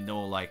excited, even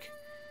though like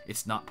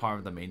it's not part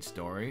of the main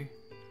story.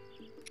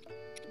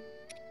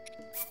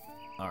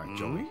 Alright,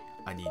 Joey,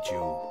 I need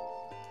you.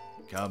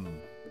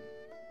 Come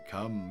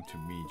to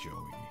me,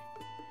 Joey.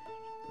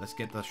 Let's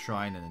get the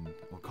shrine and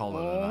we'll call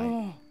it a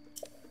night.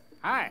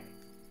 Hi.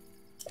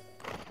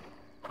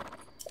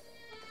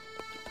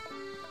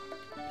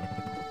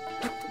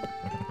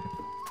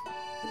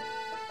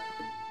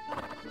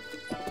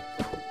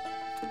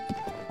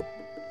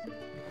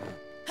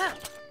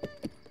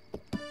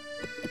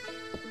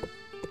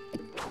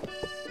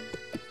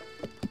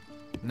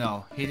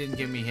 No, he didn't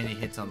give me any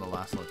hits on the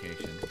last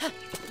location.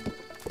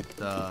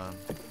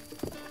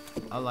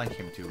 I like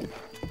him too,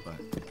 but.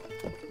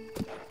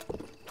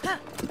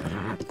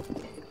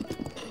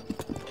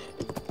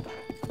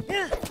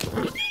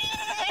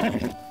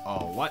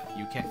 Oh, what?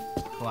 You can't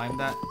climb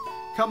that?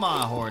 Come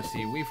on,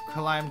 horsey. We've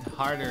climbed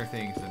harder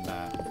things than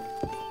that.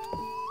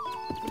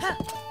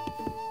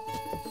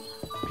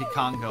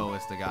 Picongo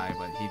is the guy,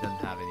 but he doesn't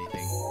have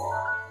anything.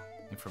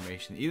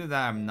 Information. Either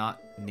that, I'm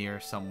not near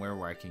somewhere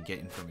where I can get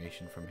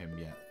information from him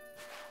yet.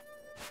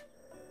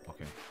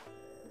 Okay.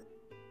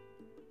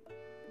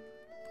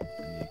 I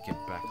need to get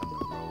back on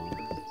the road.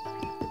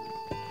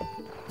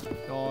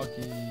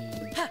 Doggy.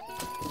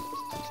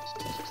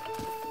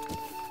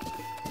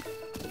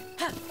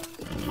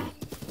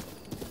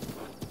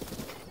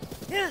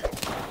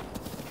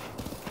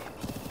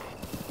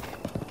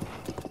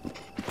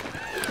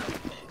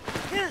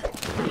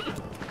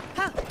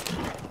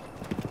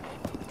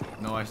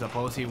 No, I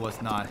suppose he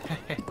was not.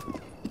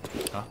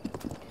 Huh?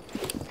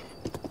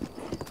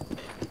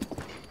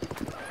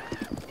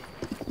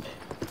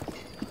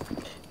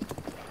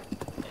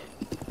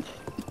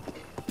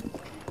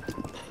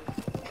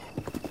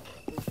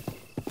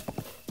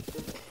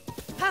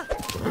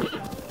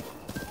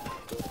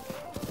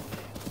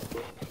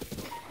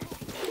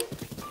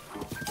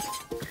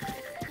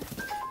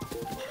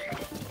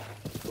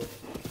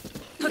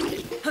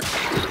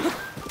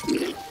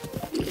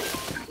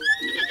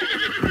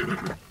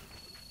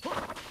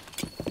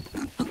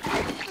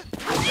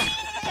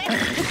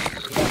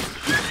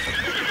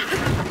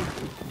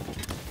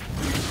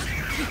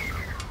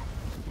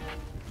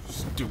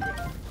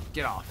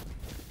 Get off.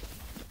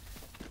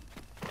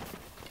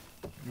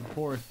 You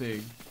poor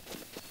thing.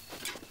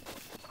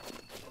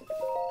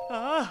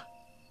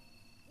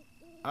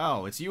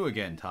 Oh, it's you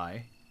again,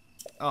 Ty.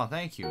 Oh,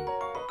 thank you.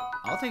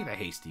 I'll take the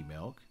hasty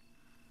milk.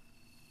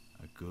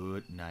 A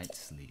good night's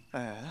sleep.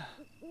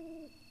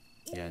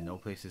 Yeah, no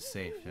place is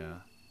safe,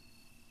 yeah.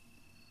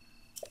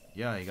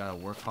 Yeah, you gotta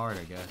work hard,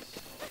 I guess.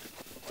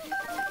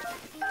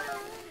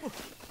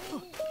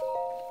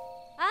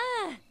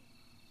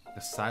 The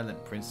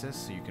silent princess,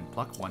 so you can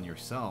pluck one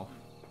yourself.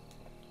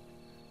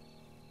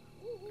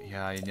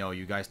 Yeah, I know,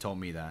 you guys told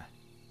me that.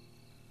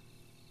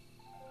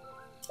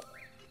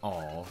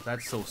 Oh,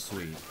 that's so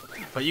sweet.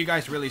 But you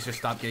guys really should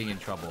stop getting in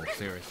trouble,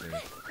 seriously.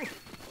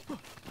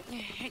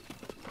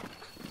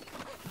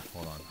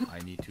 Hold on, I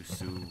need to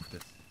soothe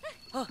this.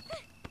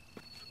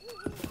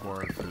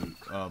 Poor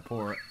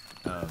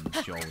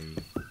Joey.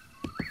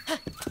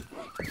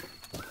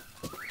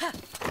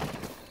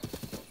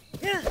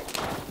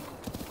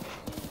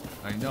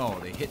 I know,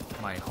 they hit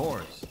my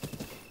horse.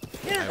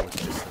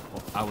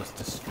 I was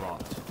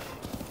distraught.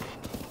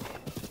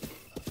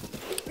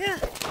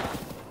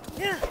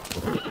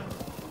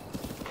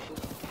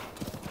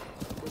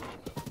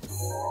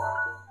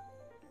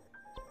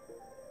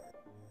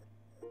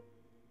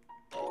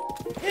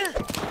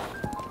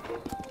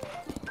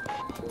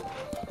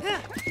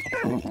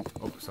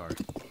 Oh, sorry.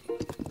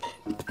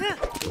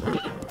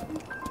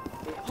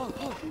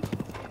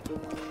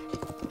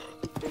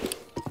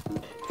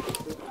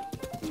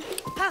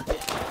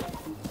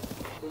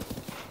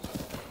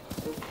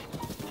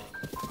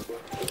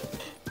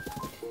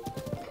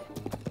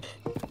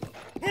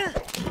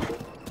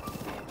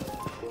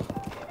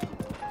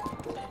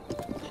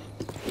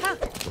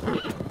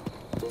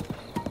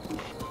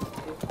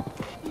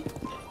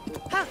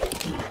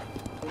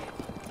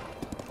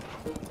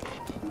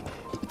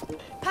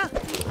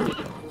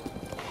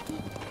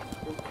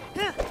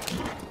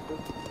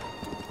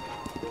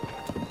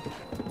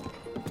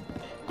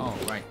 Oh,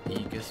 right,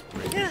 Aegis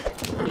Bridge.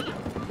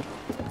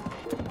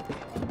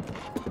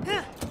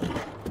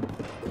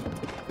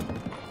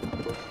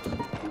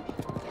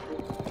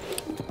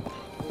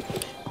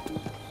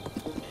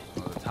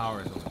 Well, the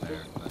tower is over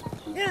there, but...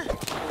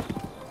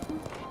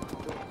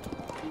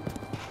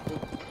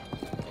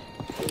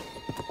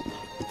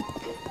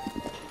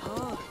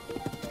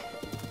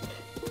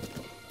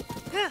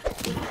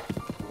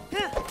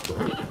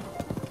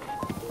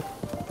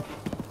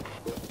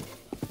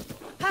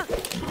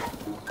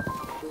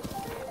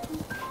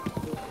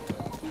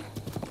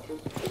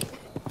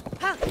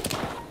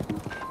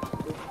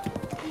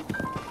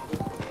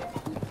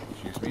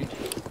 Excuse me?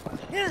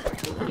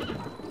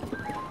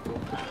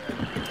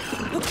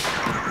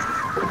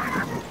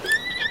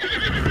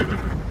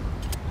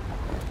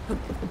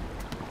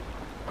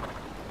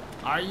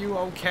 Are you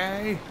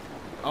okay?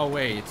 Oh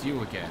wait, it's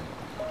you again.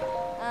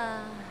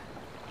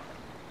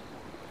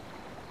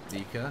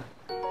 Vika?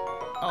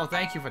 Oh,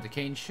 thank you for the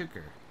cane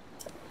sugar.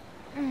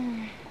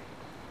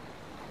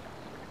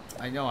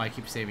 I know I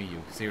keep saving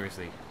you,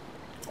 seriously.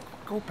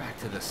 Go back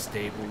to the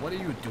stable. What are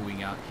you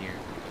doing out here?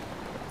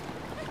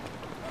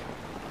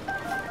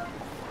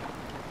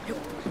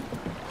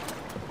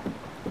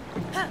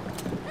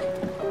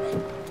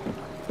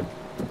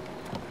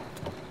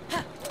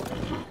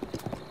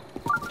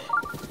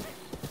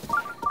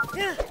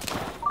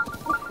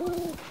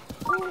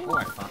 Oh,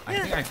 I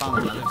think I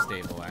found another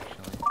stable actually.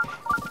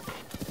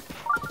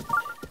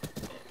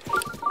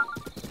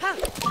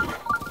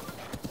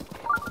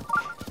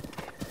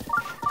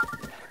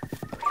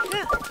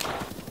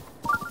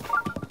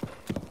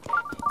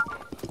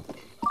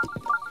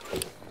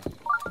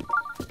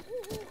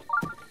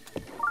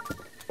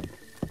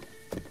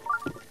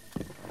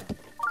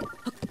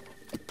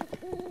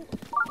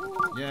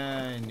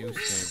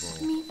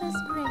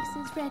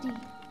 ready.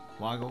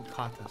 Wago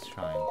Kata's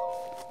Shrine.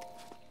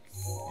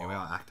 Anyway,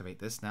 I'll activate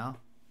this now.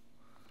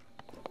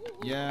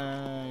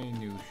 Yay,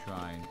 new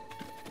shrine.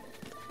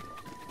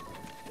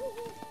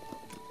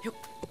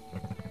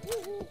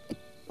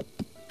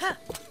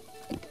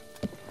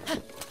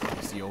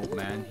 Is the old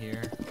man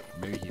here?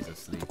 Maybe he's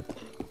asleep.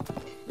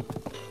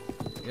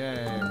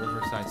 Yay,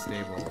 Riverside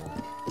Stable.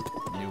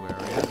 New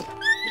area.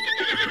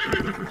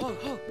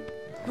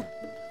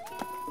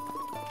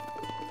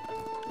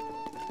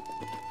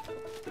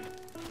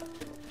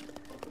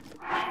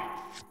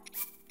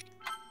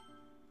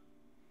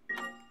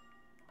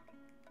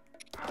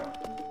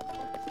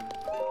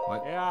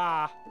 What?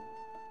 Yeah.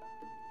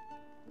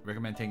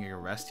 Recommend taking a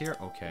rest here?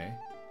 Okay.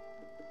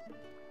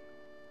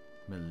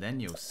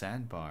 Millennial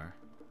Sandbar.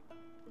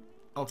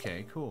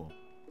 Okay, cool.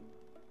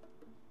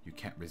 You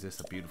can't resist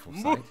a beautiful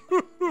sight.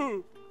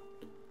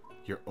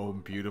 Your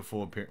own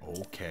beautiful appearance.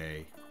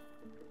 Okay.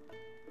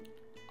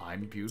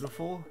 I'm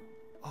beautiful?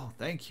 Oh,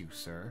 thank you,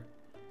 sir.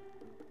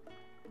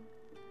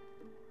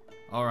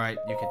 Alright,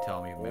 you can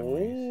tell me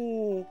memories.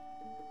 Oh.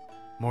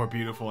 More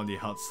beautiful on the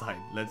outside.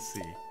 Let's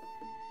see.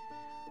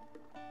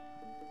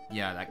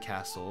 Yeah, that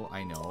castle,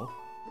 I know.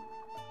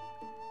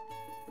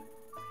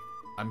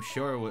 I'm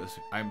sure it was...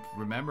 I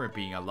remember it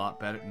being a lot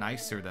better,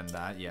 nicer than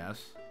that,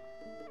 yes.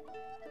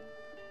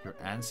 Your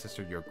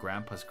ancestor, your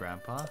grandpa's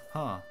grandpa?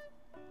 Huh.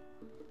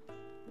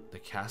 The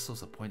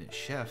castle's appointed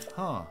chef,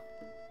 huh.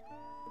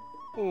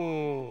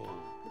 Oh.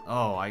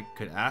 Oh, I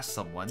could ask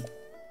someone.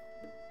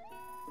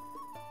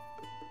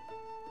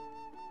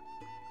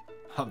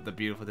 The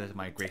beautiful dish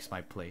might grace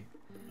my plate.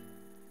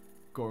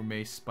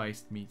 Gourmet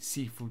spiced meat,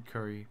 seafood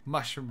curry,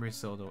 mushroom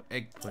risotto,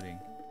 egg pudding.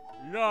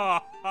 Yeah.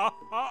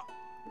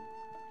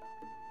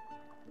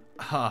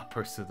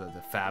 Pursuit of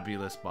the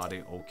fabulous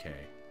body.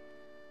 Okay.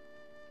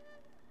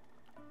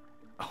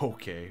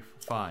 Okay,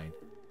 fine.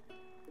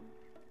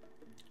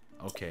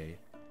 Okay.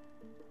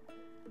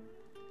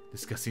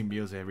 Discussing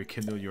meals that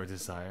rekindle your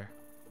desire.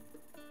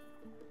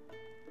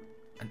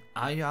 An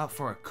eye out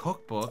for a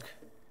cookbook?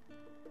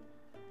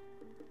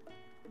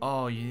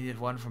 Oh, you needed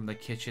one from the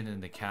kitchen in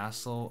the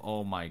castle?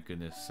 Oh my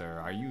goodness, sir.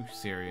 Are you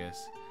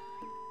serious?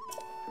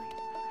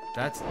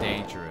 That's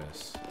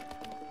dangerous.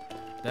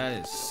 That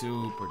is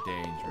super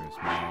dangerous,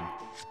 man.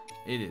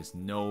 It is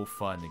no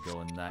fun to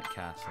go in that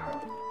castle.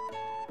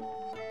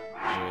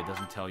 Anyway, it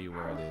doesn't tell you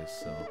where it is,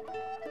 so...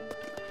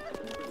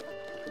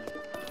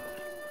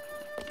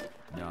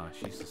 No,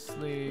 she's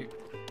asleep.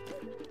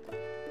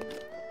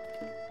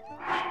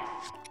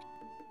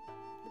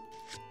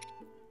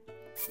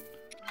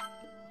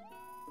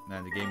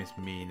 Man, the game is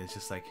mean. It's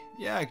just like,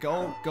 yeah,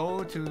 go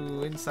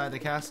to inside the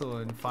castle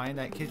and find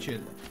that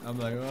kitchen. I'm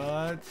like,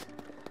 what?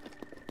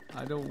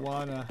 I don't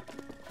wanna.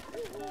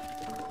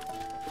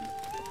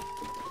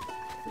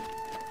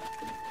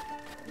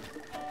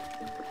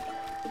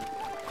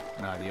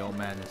 Nah, the old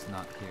man is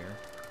not here.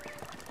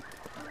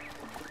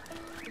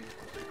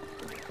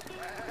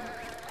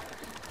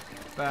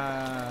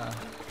 Bah.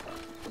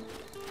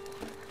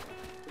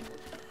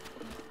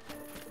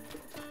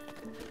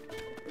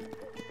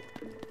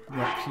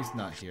 Nope, she's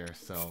not here,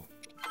 so...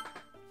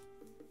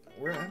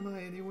 Where am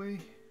I anyway?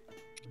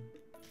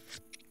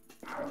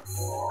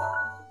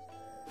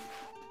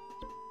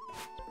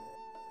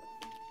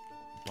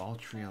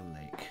 Baltria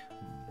Lake.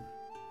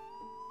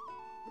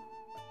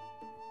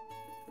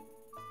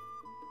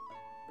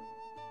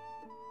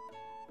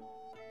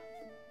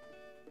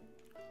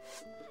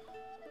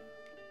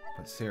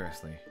 But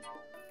seriously,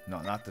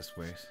 no, not this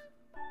place.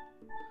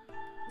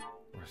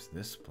 Where's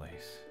this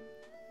place?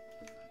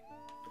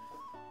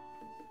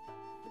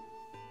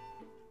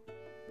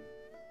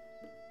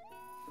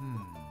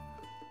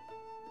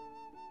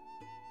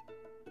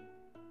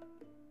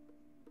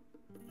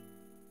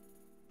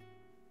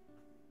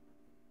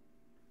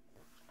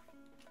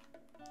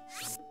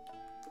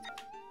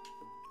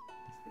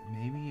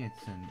 Maybe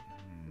it's in...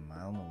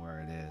 I don't know where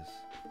it is.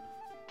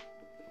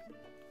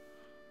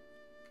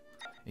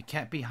 It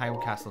can't be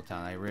Hyrule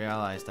Castletown. I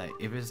realized that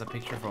if it's a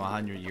picture from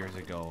 100 years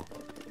ago,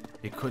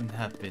 it couldn't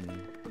have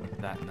been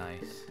that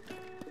nice.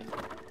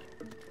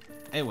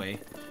 Anyway,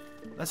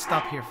 let's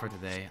stop here for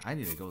today. I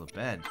need to go to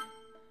bed.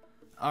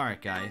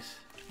 Alright guys,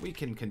 we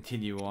can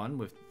continue on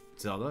with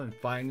Zelda and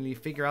finally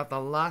figure out the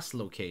last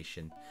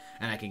location.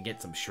 And I can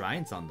get some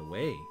shrines on the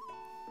way.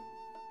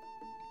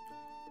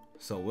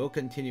 So we'll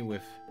continue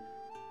with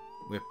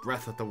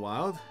Breath of the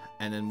Wild.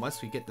 And then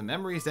once we get the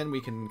memories, then we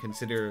can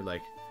consider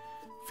like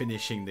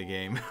finishing the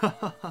game.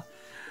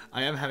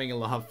 I am having a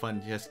lot of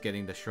fun just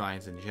getting the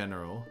shrines in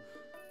general.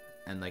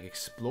 And like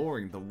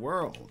exploring the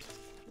world.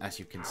 As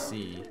you can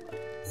see.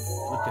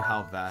 Look at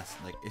how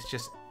vast, like it's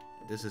just,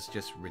 this is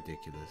just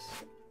ridiculous.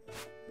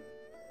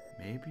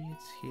 Maybe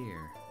it's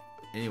here.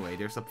 Anyway,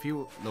 there's a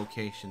few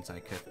locations I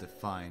could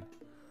define.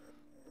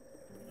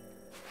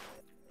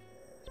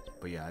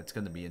 But yeah, it's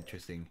gonna be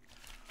interesting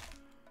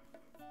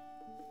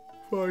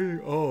finding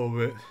all of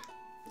it.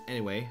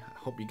 Anyway, I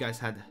hope you guys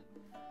had...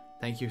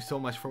 Thank you so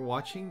much for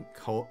watching.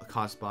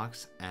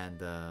 Cosbox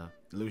and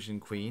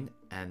Illusion Queen,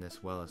 and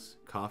as well as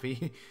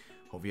Coffee.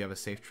 hope you have a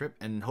safe trip,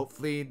 and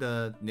hopefully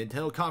the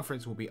Nintendo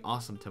conference will be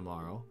awesome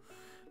tomorrow,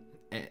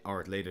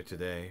 or later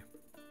today,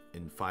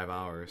 in 5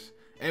 hours.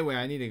 Anyway,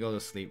 I need to go to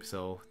sleep,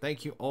 so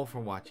thank you all for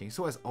watching.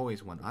 So as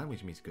always, 晚安,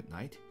 which means good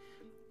night,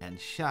 and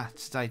下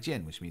次再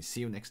见, which means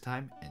see you next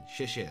time, and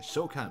谢谢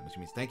收看, which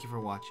means thank you for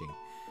watching.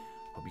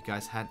 Hope you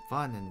guys had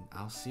fun, and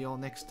I'll see you all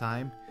next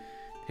time.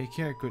 Take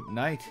care, good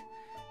night,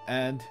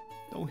 and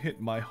don't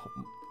hit my...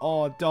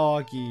 Oh,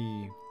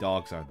 doggy.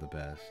 Dogs are the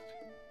best.